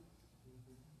gown?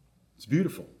 It's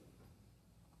beautiful.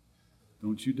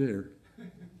 Don't you dare.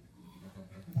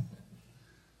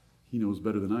 He knows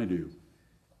better than I do.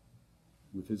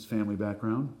 With his family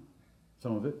background,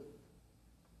 some of it.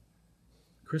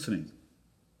 Christening.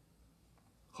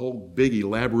 Whole big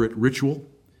elaborate ritual.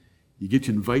 You get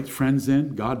to invite friends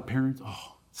in, godparents.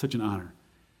 Oh, such an honor.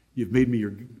 You've made me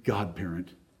your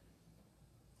godparent.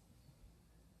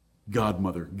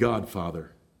 Godmother,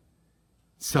 godfather.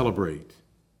 Celebrate.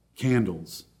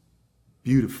 Candles.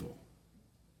 Beautiful.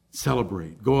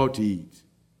 Celebrate. Go out to eat.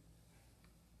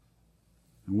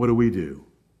 And what do?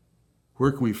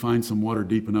 Where can we find some water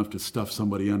deep enough to stuff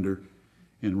somebody under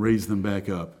and raise them back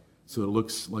up so it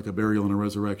looks like a burial and a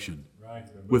resurrection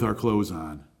with our clothes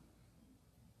on?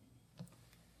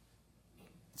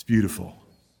 It's beautiful.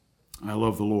 I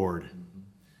love the Lord.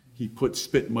 He put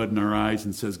spit mud in our eyes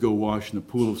and says, go wash in the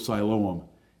pool of Siloam.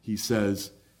 He says,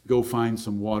 go find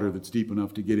some water that's deep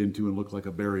enough to get into and look like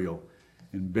a burial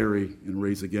and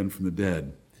raise again from the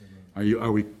dead.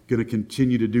 Are we going to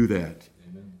continue to do that?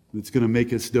 Amen. that's going to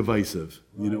make us divisive.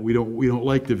 You know, we don't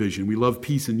like division. We love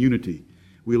peace and unity.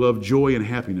 We love joy and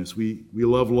happiness. We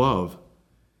love love.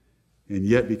 And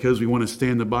yet, because we want to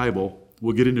stand the Bible,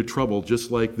 we'll get into trouble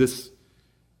just like this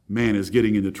man is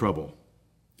getting into trouble.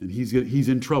 And he's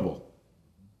in trouble.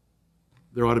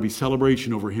 There ought to be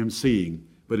celebration over him seeing,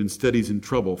 but instead he's in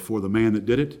trouble for the man that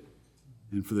did it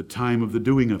and for the time of the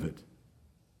doing of it.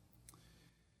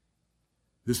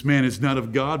 This man is not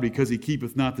of God because he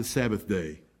keepeth not the Sabbath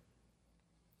day.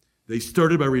 They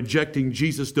started by rejecting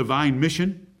Jesus' divine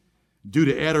mission due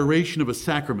to adoration of a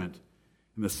sacrament.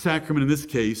 And the sacrament in this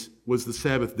case was the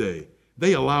Sabbath day.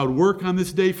 They allowed work on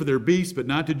this day for their beasts, but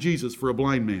not to Jesus for a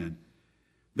blind man.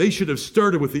 They should have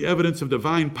started with the evidence of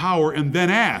divine power and then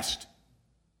asked,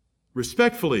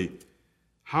 respectfully,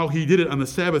 how he did it on the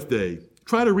Sabbath day.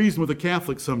 Try to reason with a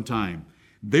Catholic sometime.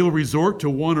 They will resort to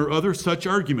one or other such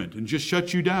argument and just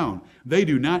shut you down. They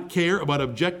do not care about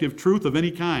objective truth of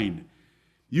any kind.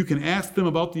 You can ask them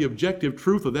about the objective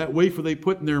truth of that wafer they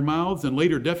put in their mouths and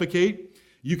later defecate.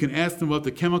 You can ask them about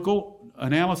the chemical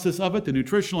analysis of it, the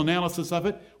nutritional analysis of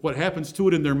it, what happens to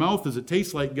it in their mouth. Does it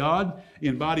taste like God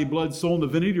in body, blood, soul, and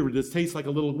divinity, or does it taste like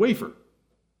a little wafer?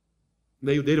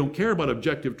 They don't care about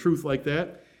objective truth like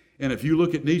that. And if you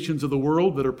look at nations of the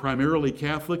world that are primarily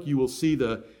Catholic, you will see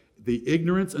the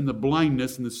ignorance and the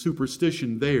blindness and the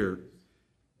superstition there.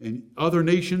 In other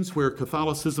nations where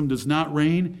Catholicism does not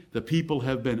reign, the people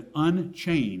have been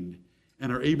unchained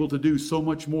and are able to do so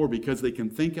much more because they can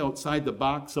think outside the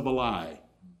box of a lie.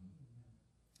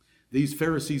 These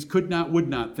Pharisees would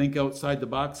not think outside the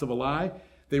box of a lie.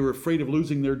 They were afraid of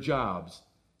losing their jobs.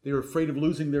 They were afraid of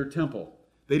losing their temple.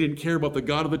 They didn't care about the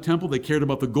God of the temple. They cared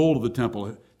about the gold of the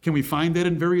temple. Can we find that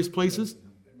in various places?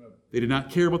 They did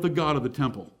not care about the God of the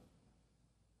temple.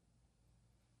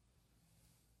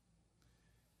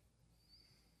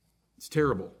 It's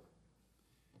terrible.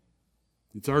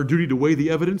 It's our duty to weigh the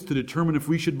evidence to determine if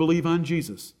we should believe on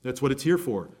Jesus. That's what it's here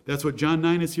for. That's what John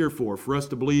 9 is here for us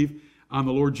to believe on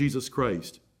the Lord Jesus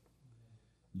Christ.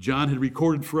 John had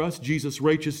recorded for us Jesus'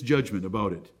 righteous judgment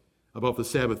about it, about the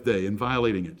Sabbath day and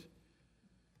violating it.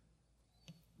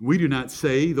 We do not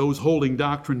say those holding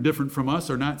doctrine different from us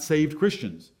are not saved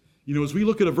Christians. You know, as we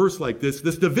look at a verse like this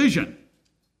division,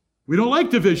 we don't like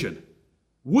division.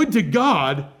 Would to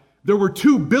God there were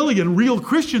 2 billion real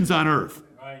Christians on earth.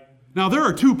 Right. Now, there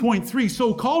are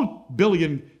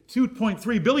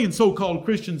 2.3 billion so-called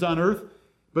Christians on earth,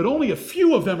 but only a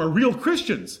few of them are real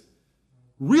Christians.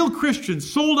 Real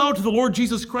Christians sold out to the Lord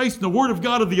Jesus Christ and the Word of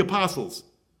God of the apostles.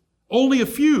 Only a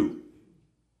few.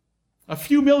 A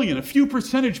few million, a few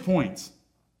percentage points.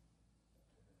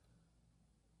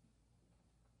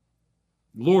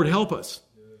 Lord, help us.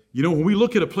 You know, when we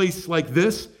look at a place like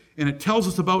this, and it tells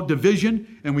us about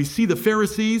division, and we see the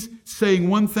Pharisees saying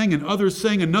one thing and others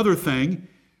saying another thing,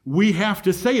 we have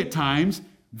to say at times,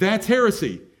 that's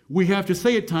heresy. We have to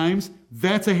say at times,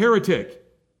 that's a heretic.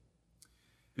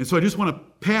 And so I just want to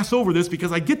pass over this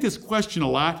because I get this question a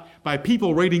lot by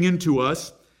people writing into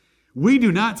us. We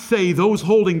do not say those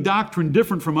holding doctrine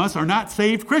different from us are not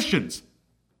saved Christians.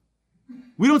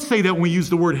 We don't say that when we use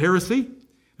the word heresy.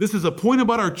 This is a point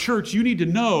about our church you need to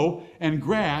know and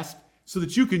grasp so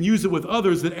that you can use it with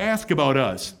others that ask about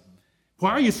us.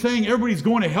 Why are you saying everybody's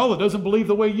going to hell that doesn't believe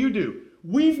the way you do?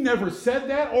 We've never said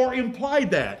that or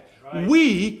implied that. Right.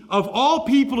 We, of all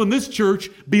people in this church,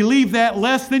 believe that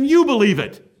less than you believe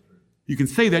it. You can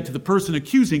say that to the person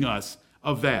accusing us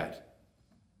of that.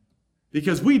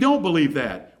 Because we don't believe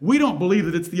that. We don't believe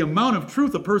that it's the amount of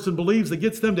truth a person believes that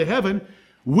gets them to heaven.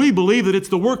 We believe that it's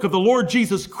the work of the Lord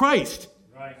Jesus Christ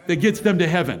that gets them to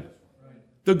heaven.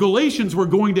 The Galatians were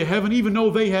going to heaven even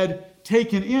though they had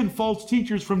taken in false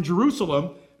teachers from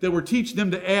Jerusalem that were teaching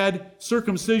them to add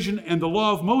circumcision and the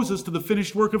law of Moses to the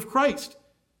finished work of Christ.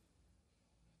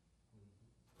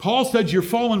 Paul said you're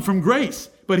fallen from grace,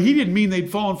 but he didn't mean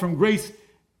they'd fallen from grace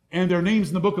and their names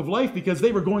in the book of life because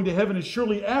they were going to heaven as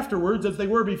surely afterwards as they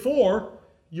were before.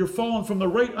 You're fallen from the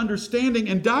right understanding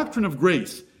and doctrine of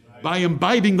grace by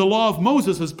imbibing the law of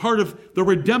Moses as part of the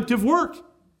redemptive work.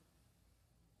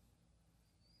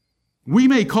 We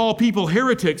may call people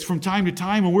heretics from time to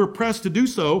time, and we're pressed to do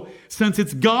so, since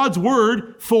it's God's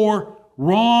word for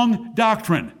wrong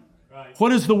doctrine. Right. What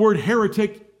does the word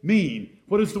heretic mean?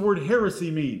 What does the word heresy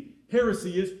mean?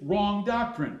 Heresy is wrong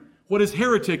doctrine. What does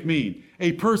heretic mean?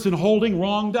 A person holding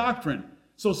wrong doctrine.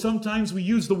 So sometimes we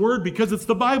use the word because it's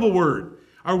the Bible word.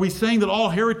 Are we saying that all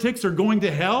heretics are going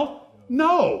to hell?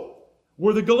 No.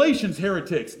 Were the Galatians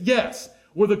heretics? Yes.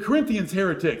 Were the Corinthians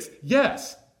heretics?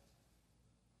 Yes.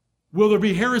 Will there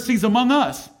be heresies among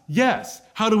us? Yes.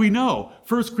 How do we know?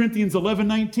 1 Corinthians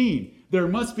 11:19. There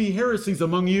must be heresies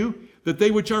among you, that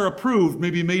they which are approved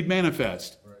may be made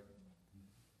manifest.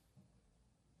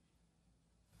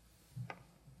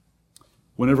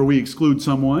 Whenever we exclude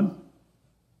someone,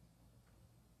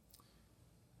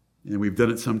 and we've done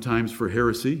it sometimes for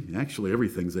heresy. Actually,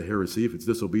 everything's a heresy if it's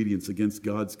disobedience against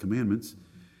God's commandments.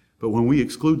 But when we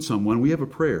exclude someone, we have a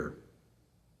prayer.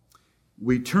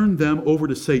 We turn them over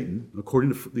to Satan,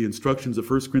 according to the instructions of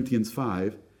 1 Corinthians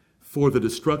 5, for the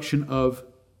destruction of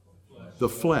the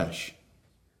flesh,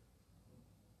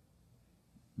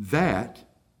 that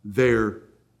their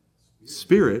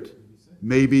spirit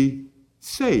may be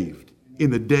saved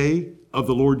in the day of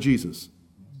the Lord Jesus.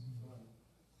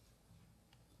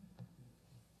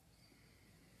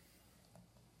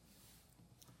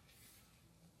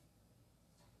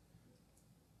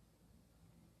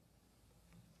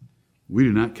 We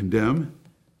do not condemn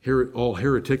all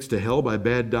heretics to hell by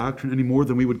bad doctrine any more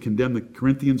than we would condemn the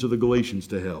Corinthians or the Galatians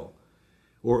to hell,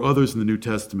 or others in the New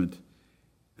Testament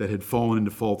that had fallen into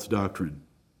false doctrine.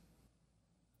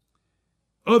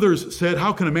 Others said,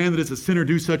 how can a man that is a sinner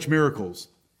do such miracles?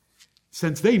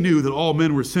 Since they knew that all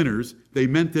men were sinners, they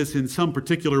meant this in some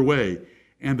particular way,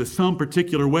 and the some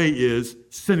particular way is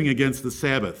sinning against the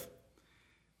Sabbath.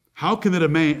 How can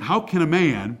a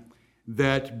man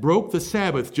that broke the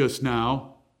Sabbath just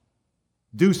now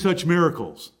do such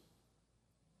miracles?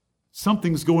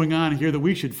 Something's going on here that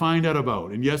we should find out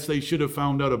about. And yes, they should have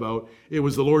found out about. It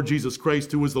was the Lord Jesus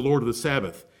Christ who was the Lord of the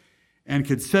Sabbath and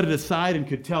could set it aside and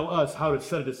could tell us how to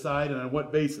set it aside and on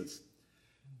what basis.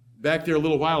 Back there a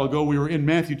little while ago, we were in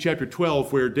Matthew chapter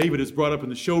 12 where David is brought up in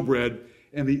the showbread,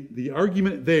 and the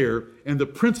argument there and the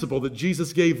principle that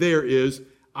Jesus gave there is,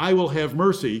 I will have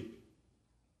mercy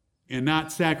and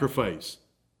not sacrifice.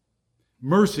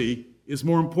 Mercy is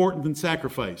more important than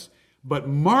sacrifice. But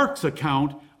Mark's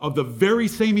account of the very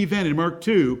same event in Mark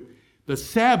 2, the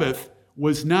Sabbath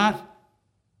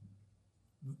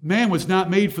man was not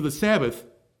made for the Sabbath,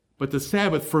 but the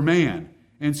Sabbath for man.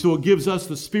 And so it gives us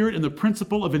the spirit and the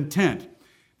principle of intent.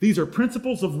 These are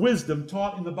principles of wisdom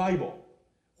taught in the Bible.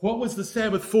 What was the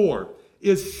Sabbath for?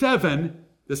 Is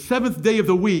the seventh day of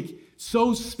the week,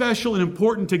 so special and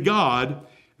important to God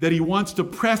that he wants to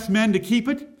press men to keep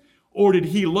it? Or did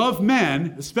he love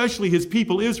men, especially his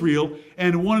people Israel,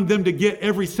 and wanted them to get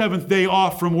every seventh day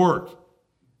off from work?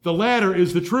 The latter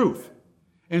is the truth.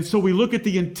 And so we look at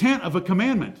the intent of a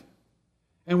commandment,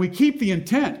 and we keep the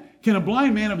intent. Can a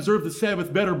blind man observe the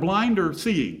Sabbath better blind or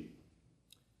seeing?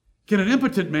 Can an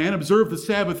impotent man observe the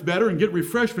Sabbath better and get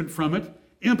refreshment from it,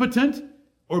 impotent,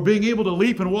 or being able to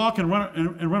leap and walk and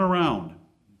run around?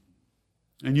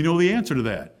 And you know the answer to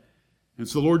that. And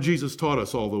so the Lord Jesus taught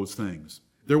us all those things.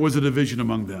 There was a division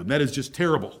among them. That is just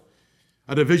terrible.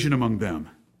 A division among them.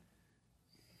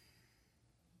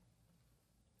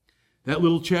 That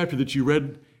little chapter that you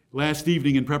read last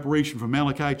evening in preparation for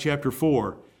Malachi chapter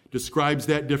 4 describes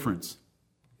that difference.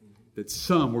 That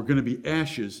some were going to be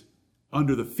ashes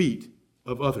under the feet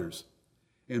of others.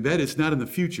 And that is not in the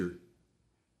future.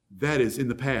 That is in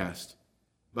the past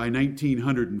by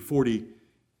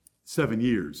 1947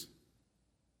 years.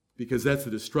 Because that's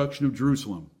the destruction of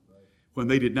Jerusalem. When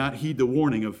they did not heed the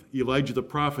warning of Elijah the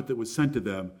prophet that was sent to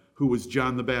them, who was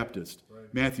John the Baptist.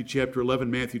 Right. Matthew chapter 11,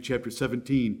 Matthew chapter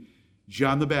 17.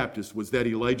 John the Baptist was that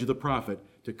Elijah the prophet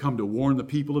to come to warn the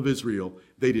people of Israel.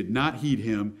 They did not heed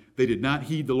him. They did not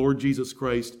heed the Lord Jesus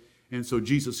Christ. And so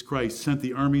Jesus Christ sent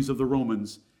the armies of the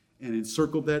Romans and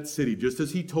encircled that city, just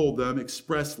as he told them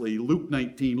expressly. Luke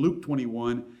 19, Luke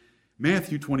 21,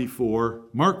 Matthew 24,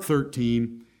 Mark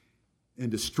 13,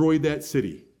 and destroyed that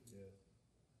city.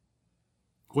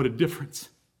 What a difference.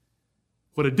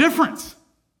 What a difference.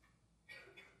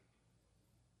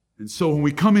 And so when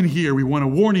we come in here, we want to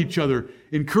warn each other,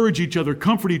 encourage each other,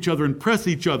 comfort each other, and press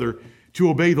each other to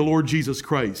obey the Lord Jesus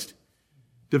Christ.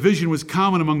 Division was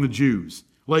common among the Jews.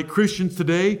 Like Christians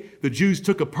today, the Jews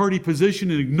took a party position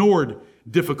and ignored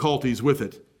difficulties with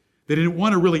it. They didn't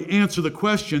want to really answer the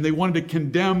question. They wanted to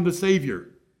condemn the Savior.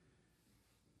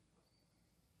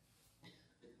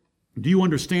 Do you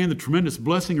understand the tremendous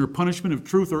blessing or punishment of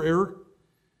truth or error?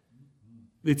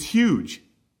 It's huge.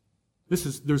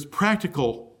 There's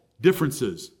practical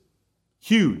differences,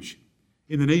 huge,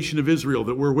 in the nation of Israel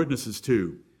that we're witnesses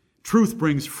to. Truth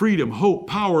brings freedom, hope,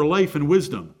 power, life, and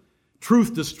wisdom.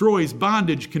 Truth destroys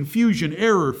bondage, confusion,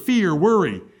 error, fear,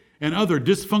 worry, and other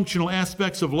dysfunctional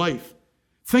aspects of life.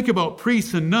 Think about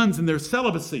priests and nuns and their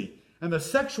celibacy and the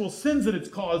sexual sins that it's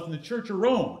caused in the Church of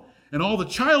Rome and all the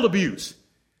child abuse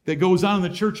that goes on in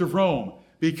the Church of Rome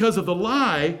because of the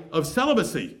lie of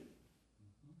celibacy.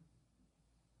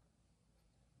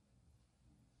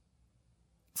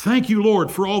 Thank you,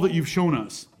 Lord, for all that you've shown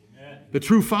us. Amen. The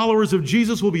true followers of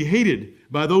Jesus will be hated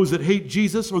by those that hate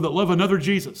Jesus or that love another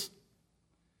Jesus.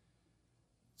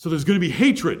 So there's going to be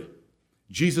hatred.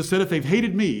 Jesus said, if they've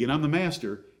hated me and I'm the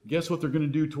master, guess what they're going to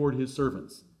do toward his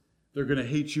servants? They're going to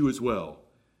hate you as well.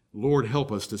 Lord,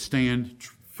 help us to stand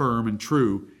firm and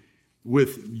true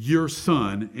with your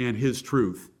Son and his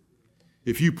truth.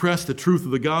 If you press the truth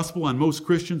of the gospel on most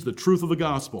Christians, the truth of the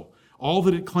gospel, all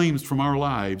that it claims from our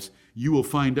lives, you will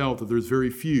find out that there's very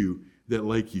few that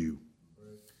like you.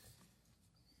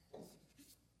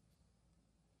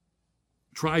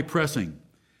 Try pressing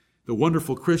the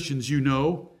wonderful Christians you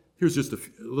know. Here's just a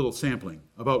little sampling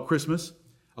about Christmas,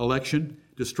 election,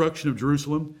 destruction of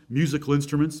Jerusalem, musical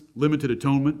instruments, limited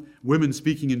atonement, women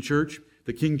speaking in church,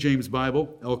 the King James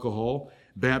Bible, alcohol,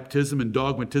 baptism and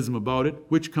dogmatism about it,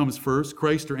 which comes first,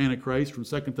 Christ or Antichrist from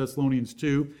 2 Thessalonians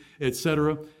 2,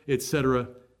 etc., etc.,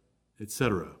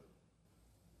 etc.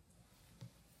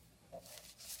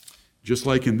 Just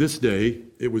like in this day,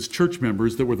 it was church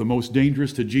members that were the most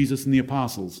dangerous to Jesus and the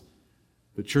apostles,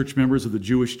 the church members of the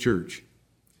Jewish church.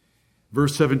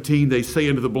 Verse 17, they say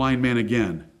unto the blind man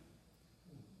again.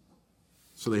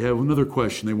 So they have another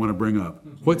question they want to bring up.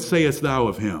 What sayest thou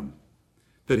of him,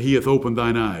 that he hath opened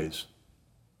thine eyes?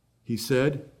 He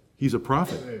said, he's a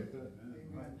prophet.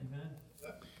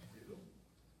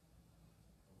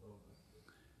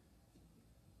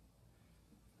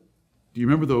 Do you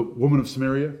remember the woman of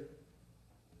Samaria?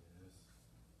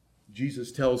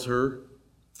 Jesus tells her,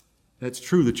 that's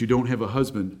true that you don't have a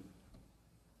husband.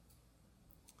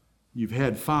 You've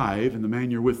had 5, and the man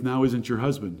you're with now isn't your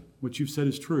husband. What you've said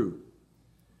is true.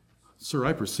 Sir,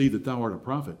 I perceive that thou art a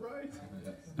prophet. Right.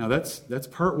 Now that's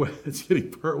part way. That's getting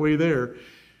part way there.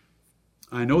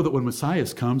 I know that when Messiah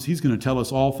comes, he's going to tell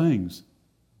us all things.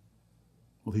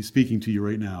 Well, he's speaking to you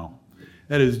right now.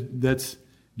 That's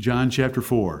John chapter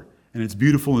 4. And it's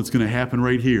beautiful, and it's going to happen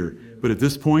right here. But at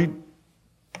this point,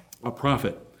 a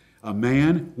prophet, a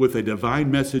man with a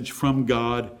divine message from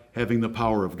God, having the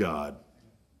power of God.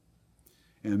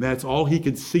 And that's all he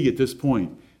could see at this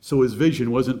point. So his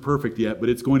vision wasn't perfect yet, but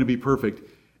it's going to be perfect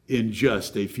in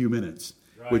just a few minutes,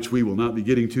 right, which we will not be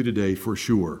getting to today for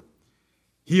sure.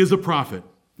 He is a prophet.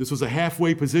 This was a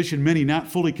halfway position many not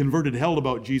fully converted held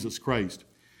about Jesus Christ.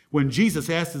 When Jesus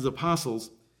asked his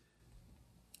apostles,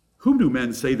 whom do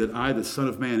men say that I, the Son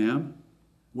of Man, am?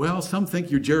 Well, some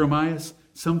think you're Jeremiah,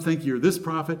 some think you're this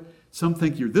prophet, some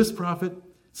think you're this prophet,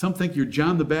 some think you're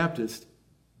John the Baptist.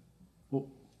 Well,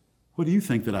 what do you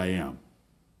think that I am?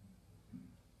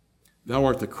 Thou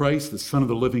art the Christ, the Son of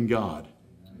the living God.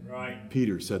 Right.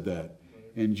 Peter said that.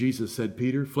 And Jesus said,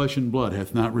 Peter, flesh and blood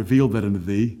hath not revealed that unto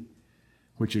thee,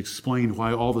 which explained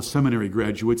why all the seminary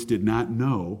graduates did not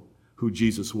know who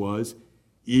Jesus was,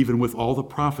 even with all the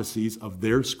prophecies of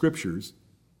their scriptures.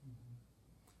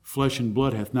 Flesh and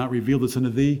blood hath not revealed this unto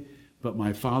thee, but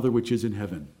my Father which is in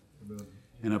heaven. Amen.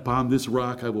 And upon this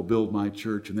rock I will build my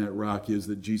church, and that rock is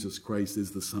that Jesus Christ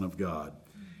is the Son of God.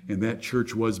 And that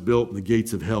church was built, and the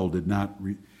gates of hell did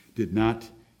not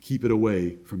keep it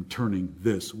away from turning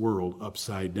this world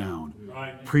upside down.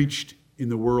 Right. Preached in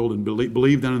the world and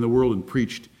believed on in the world and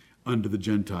preached unto the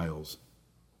Gentiles.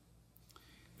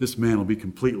 This man will be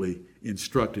completely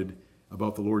instructed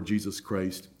about the Lord Jesus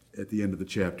Christ at the end of the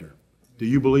chapter. Do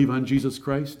you believe on Jesus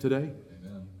Christ today?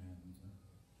 Amen.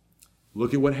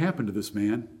 Look at what happened to this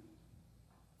man.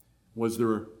 Was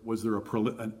there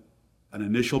an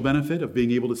initial benefit of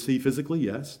being able to see physically?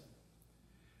 Yes.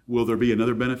 Will there be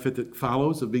another benefit that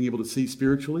follows of being able to see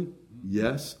spiritually?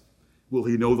 Yes. Will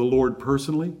he know the Lord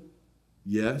personally?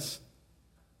 Yes.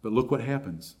 But look what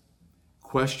happens.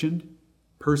 Questioned,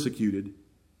 persecuted,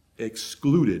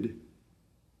 excluded,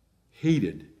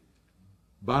 hated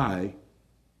by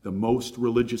the most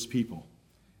religious people.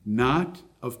 Not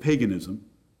of paganism,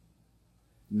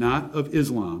 not of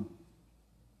Islam,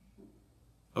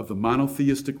 of the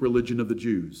monotheistic religion of the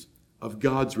Jews, of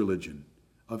God's religion,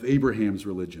 of Abraham's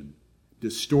religion,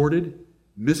 distorted,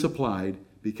 misapplied,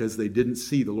 because they didn't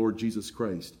see the Lord Jesus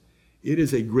Christ. It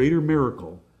is a greater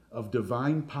miracle of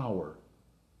divine power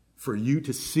for you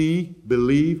to see,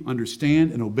 believe,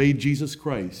 understand, and obey Jesus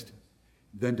Christ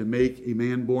than to make a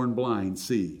man born blind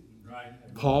see. Right.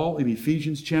 Paul in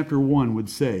Ephesians chapter 1 would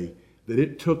say that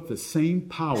it took the same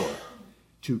power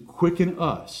to quicken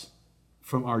us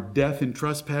from our death and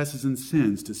trespasses and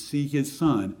sins to see his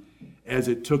Son as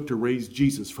it took to raise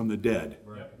Jesus from the dead.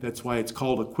 Right. That's why it's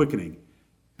called a quickening.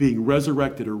 Being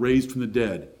resurrected or raised from the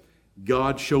dead.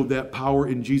 God showed that power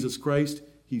in Jesus Christ.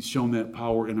 He's shown that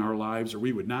power in our lives, or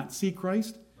we would not see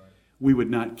Christ. Right. We would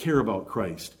not care about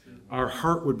Christ. Our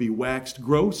heart would be waxed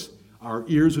gross. Our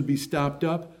ears would be stopped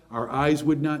up. Our eyes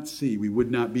would not see. We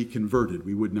would not be converted.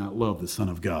 We would not love the Son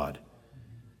of God.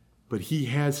 But he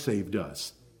has saved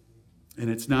us. And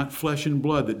it's not flesh and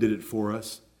blood that did it for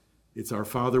us. It's our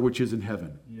Father which is in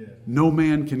heaven. Yes. No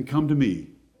man can come to me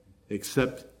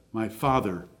except my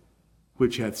Father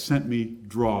which hath sent me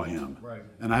draw him. Right.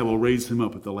 And I will raise him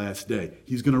up at the last day.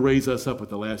 He's going to raise us up at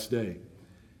the last day.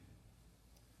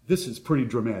 This is pretty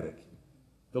dramatic.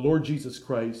 The Lord Jesus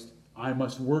Christ, I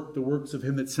must work the works of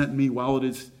him that sent me while it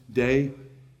is day.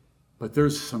 But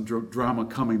there's some drama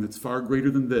coming that's far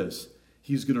greater than this.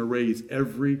 He's going to raise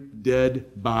every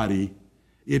dead body.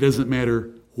 It doesn't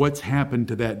matter what's happened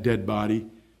to that dead body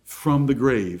from the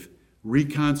grave.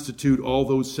 Reconstitute all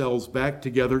those cells back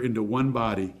together into one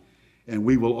body. And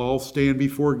we will all stand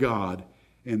before God.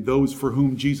 And those for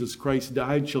whom Jesus Christ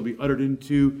died shall be uttered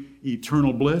into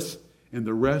eternal bliss. And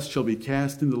the rest shall be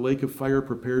cast into the lake of fire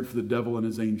prepared for the devil and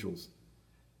his angels.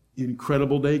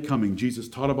 Incredible day coming. Jesus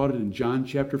taught about it in John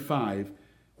chapter 5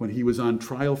 when he was on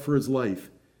trial for his life.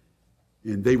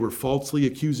 And they were falsely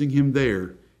accusing him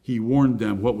there. He warned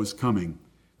them what was coming.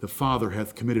 The Father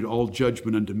hath committed all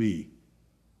judgment unto me.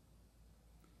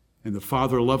 And the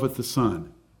Father loveth the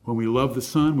Son. When we love the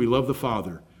Son, we love the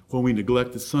Father. When we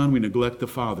neglect the Son, we neglect the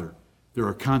Father. There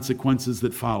are consequences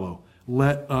that follow.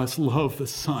 Let us love the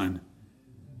Son.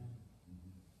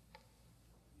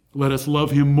 Let us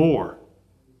love him more.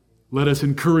 Let us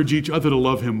encourage each other to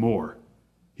love him more.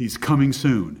 He's coming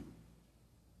soon.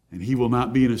 And he will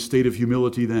not be in a state of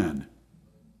humility then.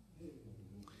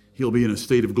 He'll be in a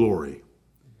state of glory.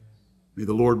 May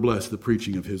the Lord bless the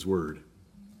preaching of his word.